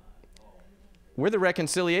 We're the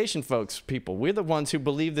reconciliation people. We're the ones who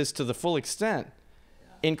believe this to the full extent.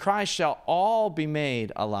 In Christ shall all be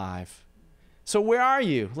made alive. So where are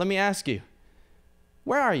you? Let me ask you.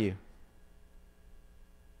 Where are you?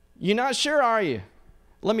 You're not sure, are you?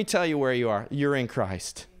 Let me tell you where you are. You're in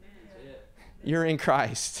Christ. You're in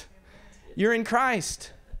Christ. You're in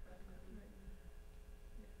Christ.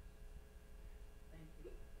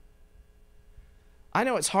 I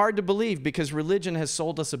know it's hard to believe because religion has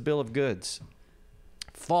sold us a bill of goods.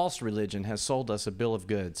 False religion has sold us a bill of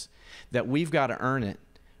goods that we've got to earn it.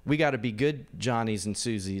 We got to be good Johnnies and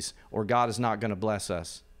Susies or God is not going to bless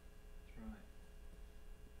us.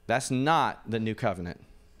 That's not the new covenant.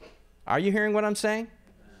 Are you hearing what I'm saying?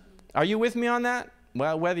 Are you with me on that?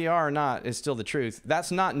 Well, whether you are or not is still the truth. That's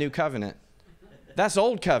not new covenant. That's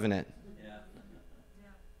old covenant.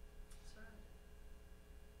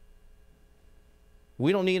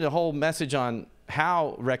 We don't need a whole message on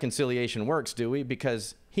how reconciliation works, do we?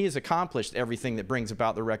 Because He has accomplished everything that brings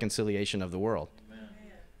about the reconciliation of the world. Amen.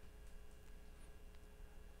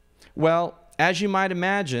 Well, as you might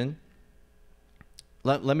imagine,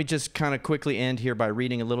 let me just kind of quickly end here by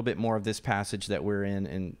reading a little bit more of this passage that we're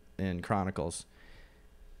in Chronicles.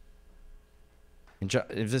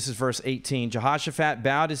 This is verse 18. Jehoshaphat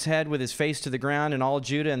bowed his head with his face to the ground, and all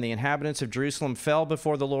Judah and the inhabitants of Jerusalem fell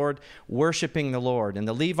before the Lord, worshiping the Lord. And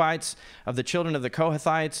the Levites of the children of the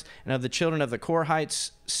Kohathites and of the children of the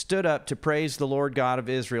Korhites stood up to praise the Lord God of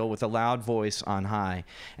Israel with a loud voice on high.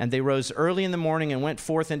 And they rose early in the morning and went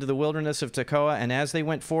forth into the wilderness of Tekoa. And as they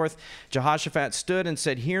went forth, Jehoshaphat stood and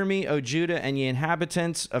said, "Hear me, O Judah and ye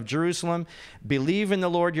inhabitants of Jerusalem. Believe in the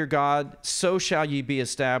Lord your God, so shall ye be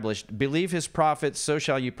established. Believe His prophets, so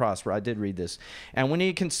shall you prosper." I did read this. And when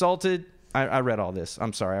he consulted, I read all this.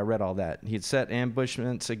 I'm sorry, I read all that. He had set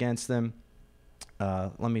ambushments against them.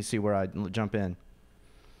 Let me see where I jump in.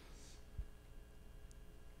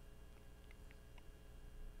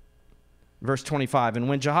 Verse 25, and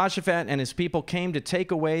when Jehoshaphat and his people came to take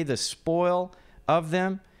away the spoil of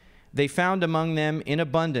them, they found among them in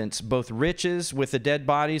abundance both riches with the dead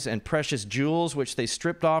bodies and precious jewels, which they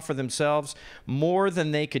stripped off for themselves, more than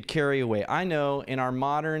they could carry away. I know in our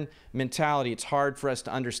modern mentality, it's hard for us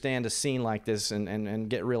to understand a scene like this and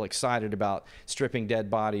get real excited about stripping dead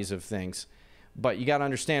bodies of things. But you got to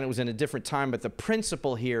understand it was in a different time. But the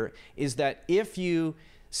principle here is that if you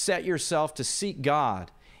set yourself to seek God,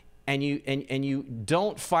 and you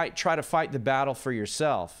don't try to fight the battle for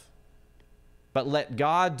yourself, but let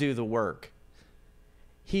God do the work,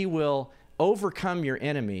 He will overcome your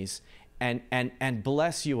enemies and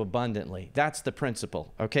bless you abundantly. That's the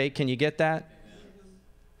principle. Okay, can you get that?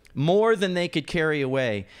 More than they could carry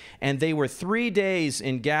away. And they were 3 days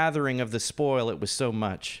in gathering of the spoil. It was so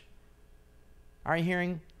much. Are you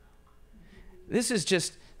hearing? This is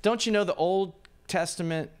just, don't you know the Old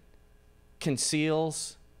Testament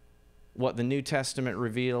conceals what the New Testament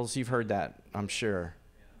reveals? You've heard that, I'm sure.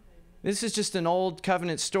 This is just an old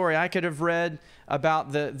covenant story. I could have read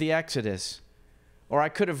about the Exodus, or I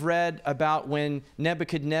could have read about when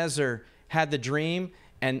Nebuchadnezzar had the dream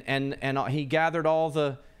and he gathered all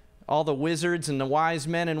the wizards and the wise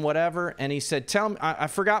men and whatever, and he said, "Tell me, I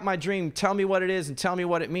forgot my dream. Tell me what it is and tell me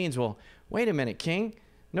what it means." Well, wait a minute, king.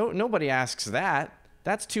 Nobody asks that.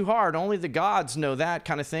 That's too hard. Only the gods know that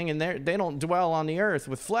kind of thing, and they don't dwell on the earth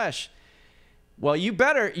with flesh. Well, you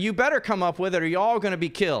better come up with it, or you're all going to be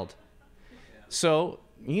killed. So,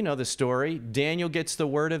 you know the story. Daniel gets the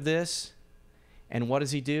word of this, and what does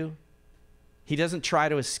he do? He doesn't try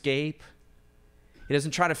to escape. He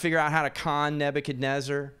doesn't try to figure out how to con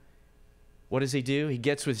Nebuchadnezzar. What does he do? He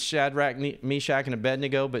gets with Shadrach, Meshach, and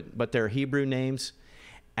Abednego, but they're Hebrew names,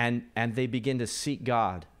 and they begin to seek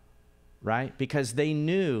God, right? Because they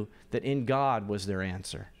knew that in God was their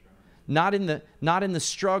answer. Not in the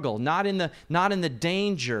struggle, not in the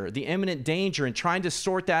danger, the imminent danger, and trying to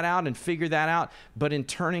sort that out and figure that out, but in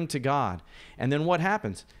turning to God. And then what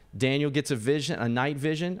happens? Daniel gets a vision, a night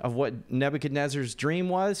vision of what Nebuchadnezzar's dream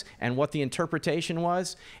was and what the interpretation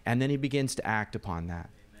was, and then he begins to act upon that.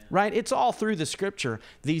 Right? It's all through the scripture,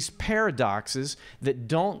 these paradoxes that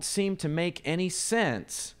don't seem to make any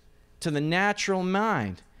sense to the natural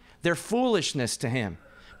mind. They're foolishness to him.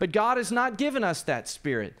 But God has not given us that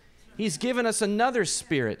spirit. He's given us another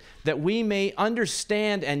spirit that we may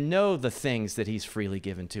understand and know the things that he's freely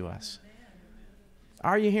given to us.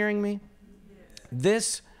 Are you hearing me?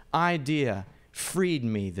 This idea freed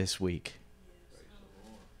me this week.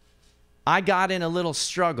 I got in a little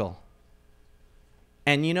struggle.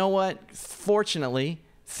 And you know what? Fortunately,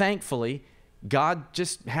 thankfully, God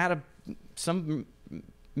just had some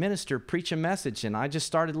minister preach a message, and I just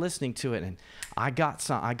started listening to it, and I got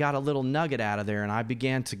a little nugget out of there, and I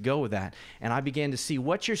began to go with that, and I began to see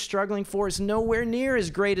what you're struggling for is nowhere near as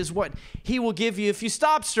great as what he will give you if you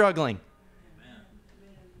stop struggling. Amen.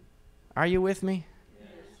 Are you with me? Yes.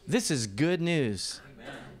 This is good news.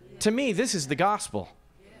 Amen. To me, this is the gospel.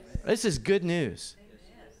 Yes. This is good news.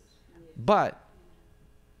 Yes. But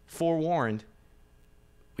forewarned,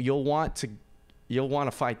 you'll want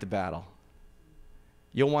to fight the battle.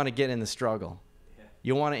 You'll want to get in the struggle.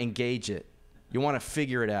 You'll want to engage it. You want to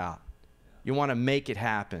figure it out. You want to make it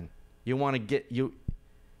happen. You want to get you.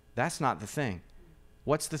 That's not the thing.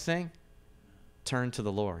 What's the thing? Turn to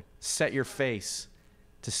the Lord. Set your face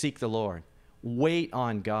to seek the Lord. Wait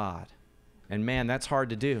on God. And man, that's hard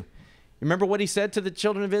to do. Remember what he said to the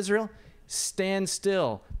children of Israel? Stand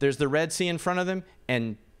still. There's the Red Sea in front of them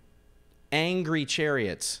and angry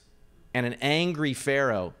chariots and an angry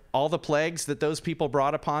Pharaoh. All the plagues that those people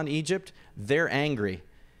brought upon Egypt, they're angry.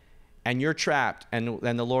 And you're trapped. And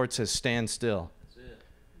the Lord says, stand still. That's it.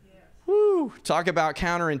 Yeah. Woo! Talk about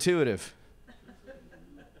counterintuitive.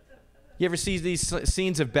 You ever see these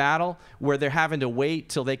scenes of battle where they're having to wait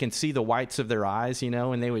till they can see the whites of their eyes,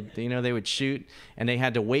 and they would shoot, and they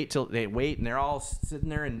had to wait till they wait, and they're all sitting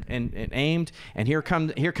there and aimed, and here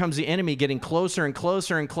comes the enemy getting closer and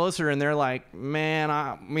closer and closer, and they're like, man,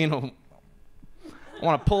 I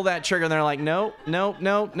want to pull that trigger, and they're like, nope,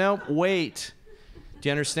 wait. Do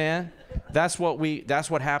you understand? That's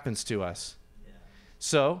what happens to us.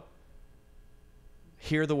 So,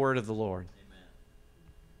 hear the word of the Lord.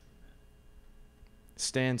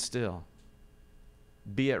 Stand still.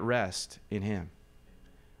 Be at rest in him.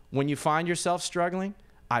 When you find yourself struggling,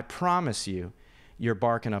 I promise you, you're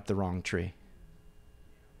barking up the wrong tree.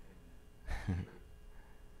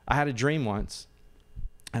 I had a dream once,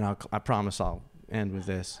 and I promise I'll end with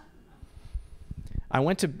this.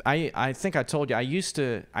 I think I told you, I used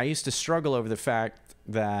to struggle over the fact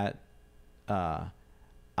that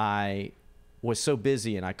I was so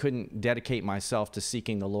busy and I couldn't dedicate myself to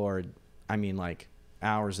seeking the Lord. I mean, like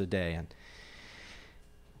hours a day.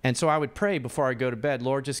 And so I would pray before I go to bed,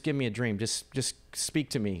 Lord, just give me a dream. Just speak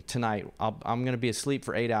to me tonight. I'm going to be asleep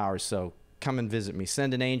for 8 hours, so come and visit me.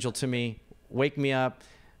 Send an angel to me. Wake me up.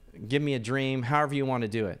 Give me a dream, however you want to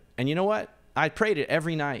do it. And you know what? I prayed it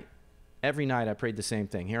every night. Every night I prayed the same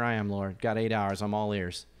thing. Here I am, Lord. Got 8 hours. I'm all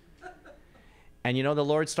ears. And the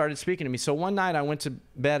Lord started speaking to me. So one night I went to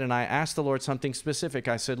bed and I asked the Lord something specific.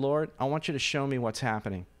 I said, Lord, I want you to show me what's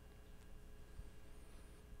happening.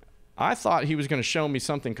 I thought he was going to show me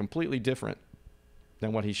something completely different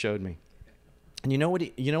than what he showed me. And you know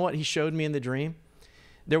what he showed me in the dream?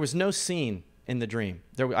 There was no scene in the dream.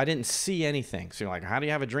 I didn't see anything. So you're like, how do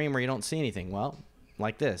you have a dream where you don't see anything? Well,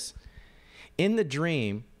 like this. In the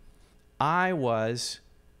dream, I was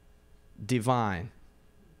divine.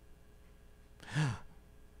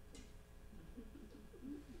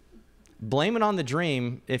 Blame it on the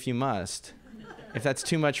dream if you must, if that's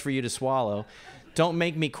too much for you to swallow. Don't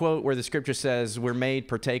make me quote where the scripture says we're made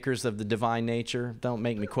partakers of the divine nature. Don't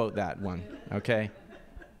make me quote that one, okay?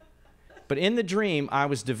 But in the dream, I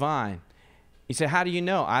was divine. You say, how do you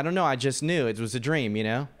know? I don't know. I just knew it was a dream,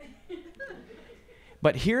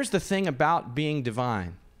 But here's the thing about being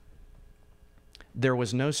divine. There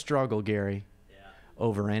was no struggle, Gary,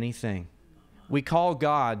 over anything. We call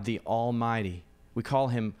God the Almighty. We call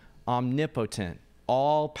him omnipotent,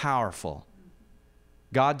 all-powerful.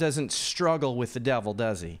 God doesn't struggle with the devil,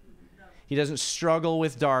 does he? He doesn't struggle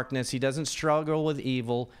with darkness. He doesn't struggle with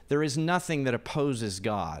evil. There is nothing that opposes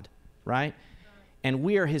God, right? And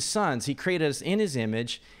we are his sons. He created us in his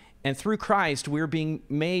image. And through Christ, we're being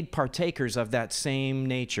made partakers of that same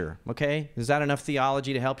nature. Okay? Is that enough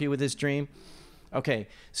theology to help you with this dream? Okay.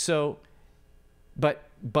 So, but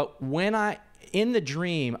when in the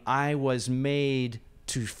dream, I was made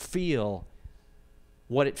to feel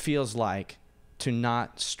what it feels like to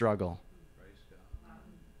not struggle.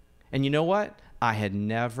 And you know what? I had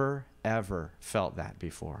never, ever felt that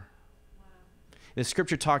before. The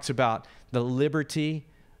scripture talks about the liberty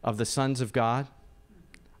of the sons of God.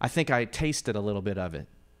 I think I tasted a little bit of it.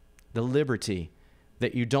 The liberty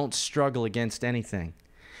that you don't struggle against anything.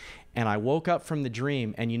 And I woke up from the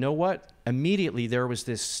dream, and you know what? Immediately there was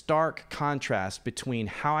this stark contrast between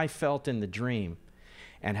how I felt in the dream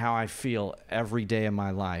and how I feel every day of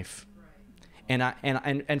my life.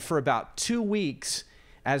 And for about 2 weeks,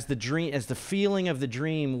 as the feeling of the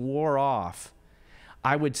dream wore off,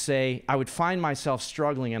 I would find myself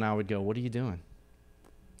struggling, and I would go, "What are you doing?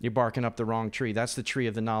 You're barking up the wrong tree. That's the tree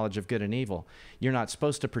of the knowledge of good and evil. You're not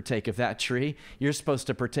supposed to partake of that tree. You're supposed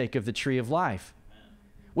to partake of the tree of life,"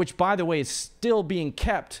 which, by the way, is still being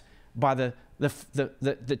kept by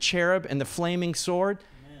the cherub and the flaming sword,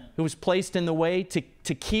 who was placed in the way to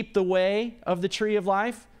keep the way of the tree of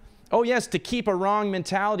life. Oh, yes, to keep a wrong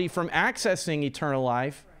mentality from accessing eternal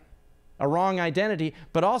life, a wrong identity,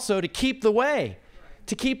 but also to keep the way.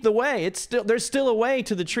 To keep the way. There's still a way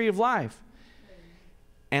to the tree of life.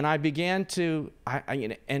 And I began to,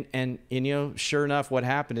 sure enough, what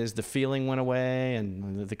happened is the feeling went away,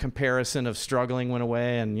 and the comparison of struggling went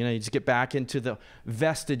away, and, you just get back into the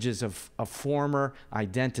vestiges of a former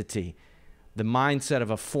identity, the mindset of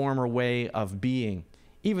a former way of being,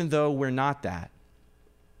 even though we're not that.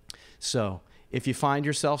 So, if you find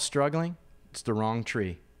yourself struggling, it's the wrong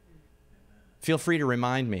tree. Feel free to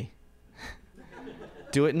remind me.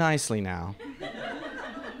 Do it nicely now.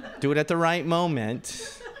 Do it at the right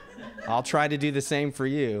moment. I'll try to do the same for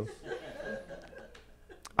you.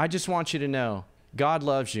 I just want you to know, God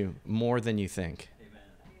loves you more than you think.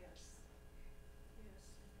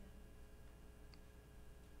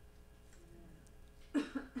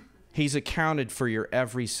 He's accounted for your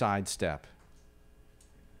every sidestep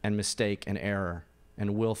and mistake and error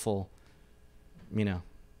and willful,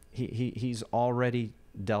 he's already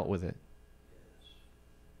dealt with it.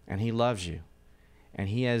 And he loves you. And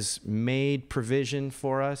he has made provision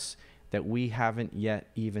for us that we haven't yet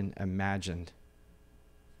even imagined.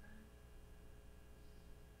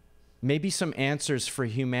 Maybe some answers for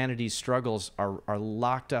humanity's struggles are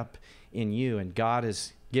locked up in you, and God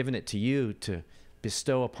has given it to you to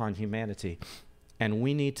bestow upon humanity. And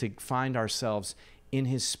we need to find ourselves in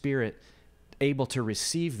his Spirit able to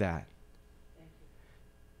receive that.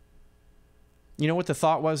 You know what the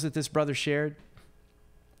thought was that this brother shared?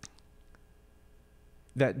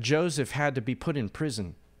 That Joseph had to be put in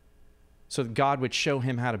prison so that God would show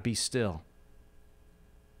him how to be still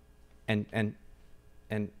and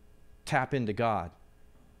tap into God.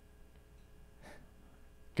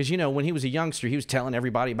 Because, when he was a youngster, he was telling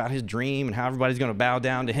everybody about his dream and how everybody's going to bow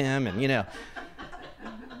down to him. And,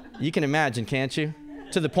 you can imagine, can't you?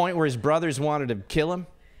 To the point where his brothers wanted to kill him.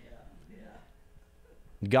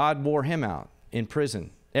 God wore him out in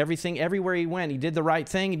prison. Everywhere he went, he did the right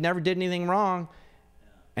thing. He never did anything wrong.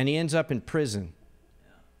 And he ends up in prison.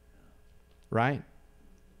 Right?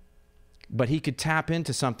 But he could tap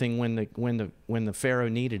into something when the Pharaoh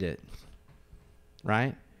needed it.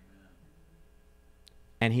 Right?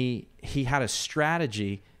 And he had a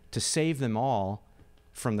strategy to save them all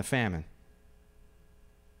from the famine.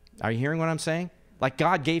 Are you hearing what I'm saying? Like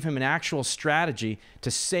God gave him an actual strategy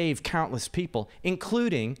to save countless people,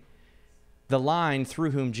 including the line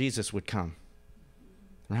through whom Jesus would come.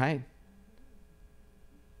 Right?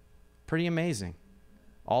 Pretty amazing.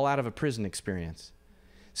 All out of a prison experience.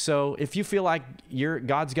 So if you feel like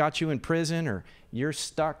God's got you in prison or you're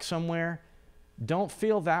stuck somewhere, don't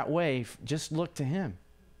feel that way. Just look to him.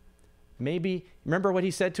 Maybe, remember what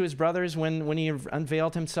he said to his brothers when he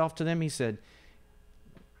unveiled himself to them? He said,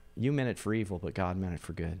 "You meant it for evil, but God meant it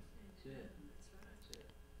for good."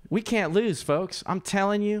 We can't lose, folks. I'm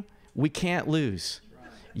telling you, we can't lose.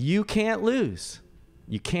 You can't lose.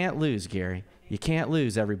 You can't lose, Gary. You can't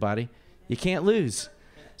lose, everybody. You can't lose.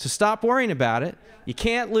 So stop worrying about it. You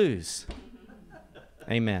can't lose.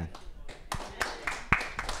 Amen.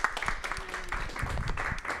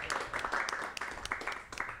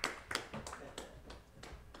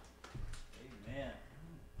 Amen.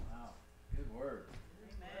 Wow. Good word.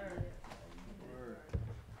 Amen. Good word.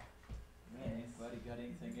 Man, anybody got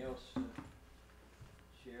anything else to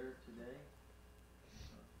share today?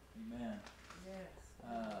 Amen. Yes.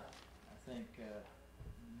 I think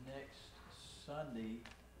next Sunday Sunday,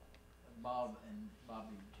 Bob and Bobby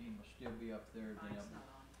Jean will still be up there. Is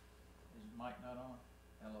Mike not on?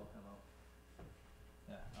 Hello.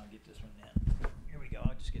 Yeah, I'll get this one then. Here we go.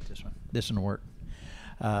 I'll just get this one. This one will work.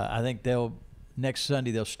 I think next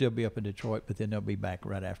Sunday they'll still be up in Detroit, but then they'll be back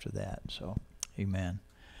right after that. So, amen.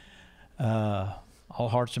 All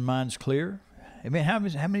hearts and minds clear. Amen. How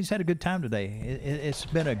many's had a good time today? It's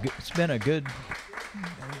been a good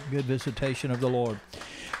visitation of the Lord.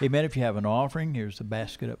 Amen. If you have an offering, here's the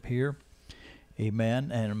basket up here.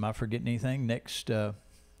 Amen. And am I forgetting anything? Next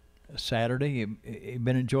Saturday, you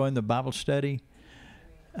been enjoying the Bible study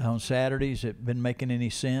on Saturdays? It been making any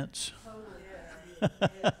sense?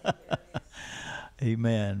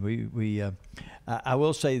 Amen. I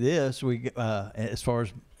will say this. As far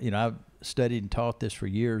as I've studied and taught this for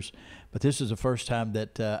years, but this is the first time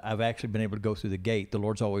that I've actually been able to go through the gate. The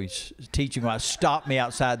Lord's always teaching. When I stopped me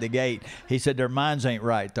outside the gate, He said, "Their minds ain't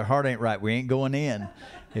right. Their heart ain't right. We ain't going in.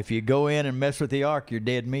 If you go in and mess with the ark, you're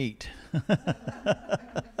dead meat."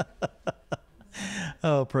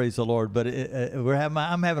 Oh, praise the Lord! But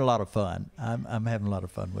I'm having a lot of fun. I'm having a lot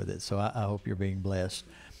of fun with it. So I hope you're being blessed.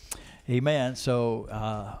 Amen. So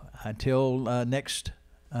until next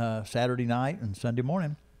Saturday night and Sunday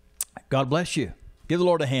morning, God bless you. Give the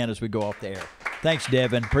Lord a hand as we go off the air. Thanks,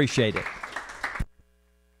 Devin. Appreciate it.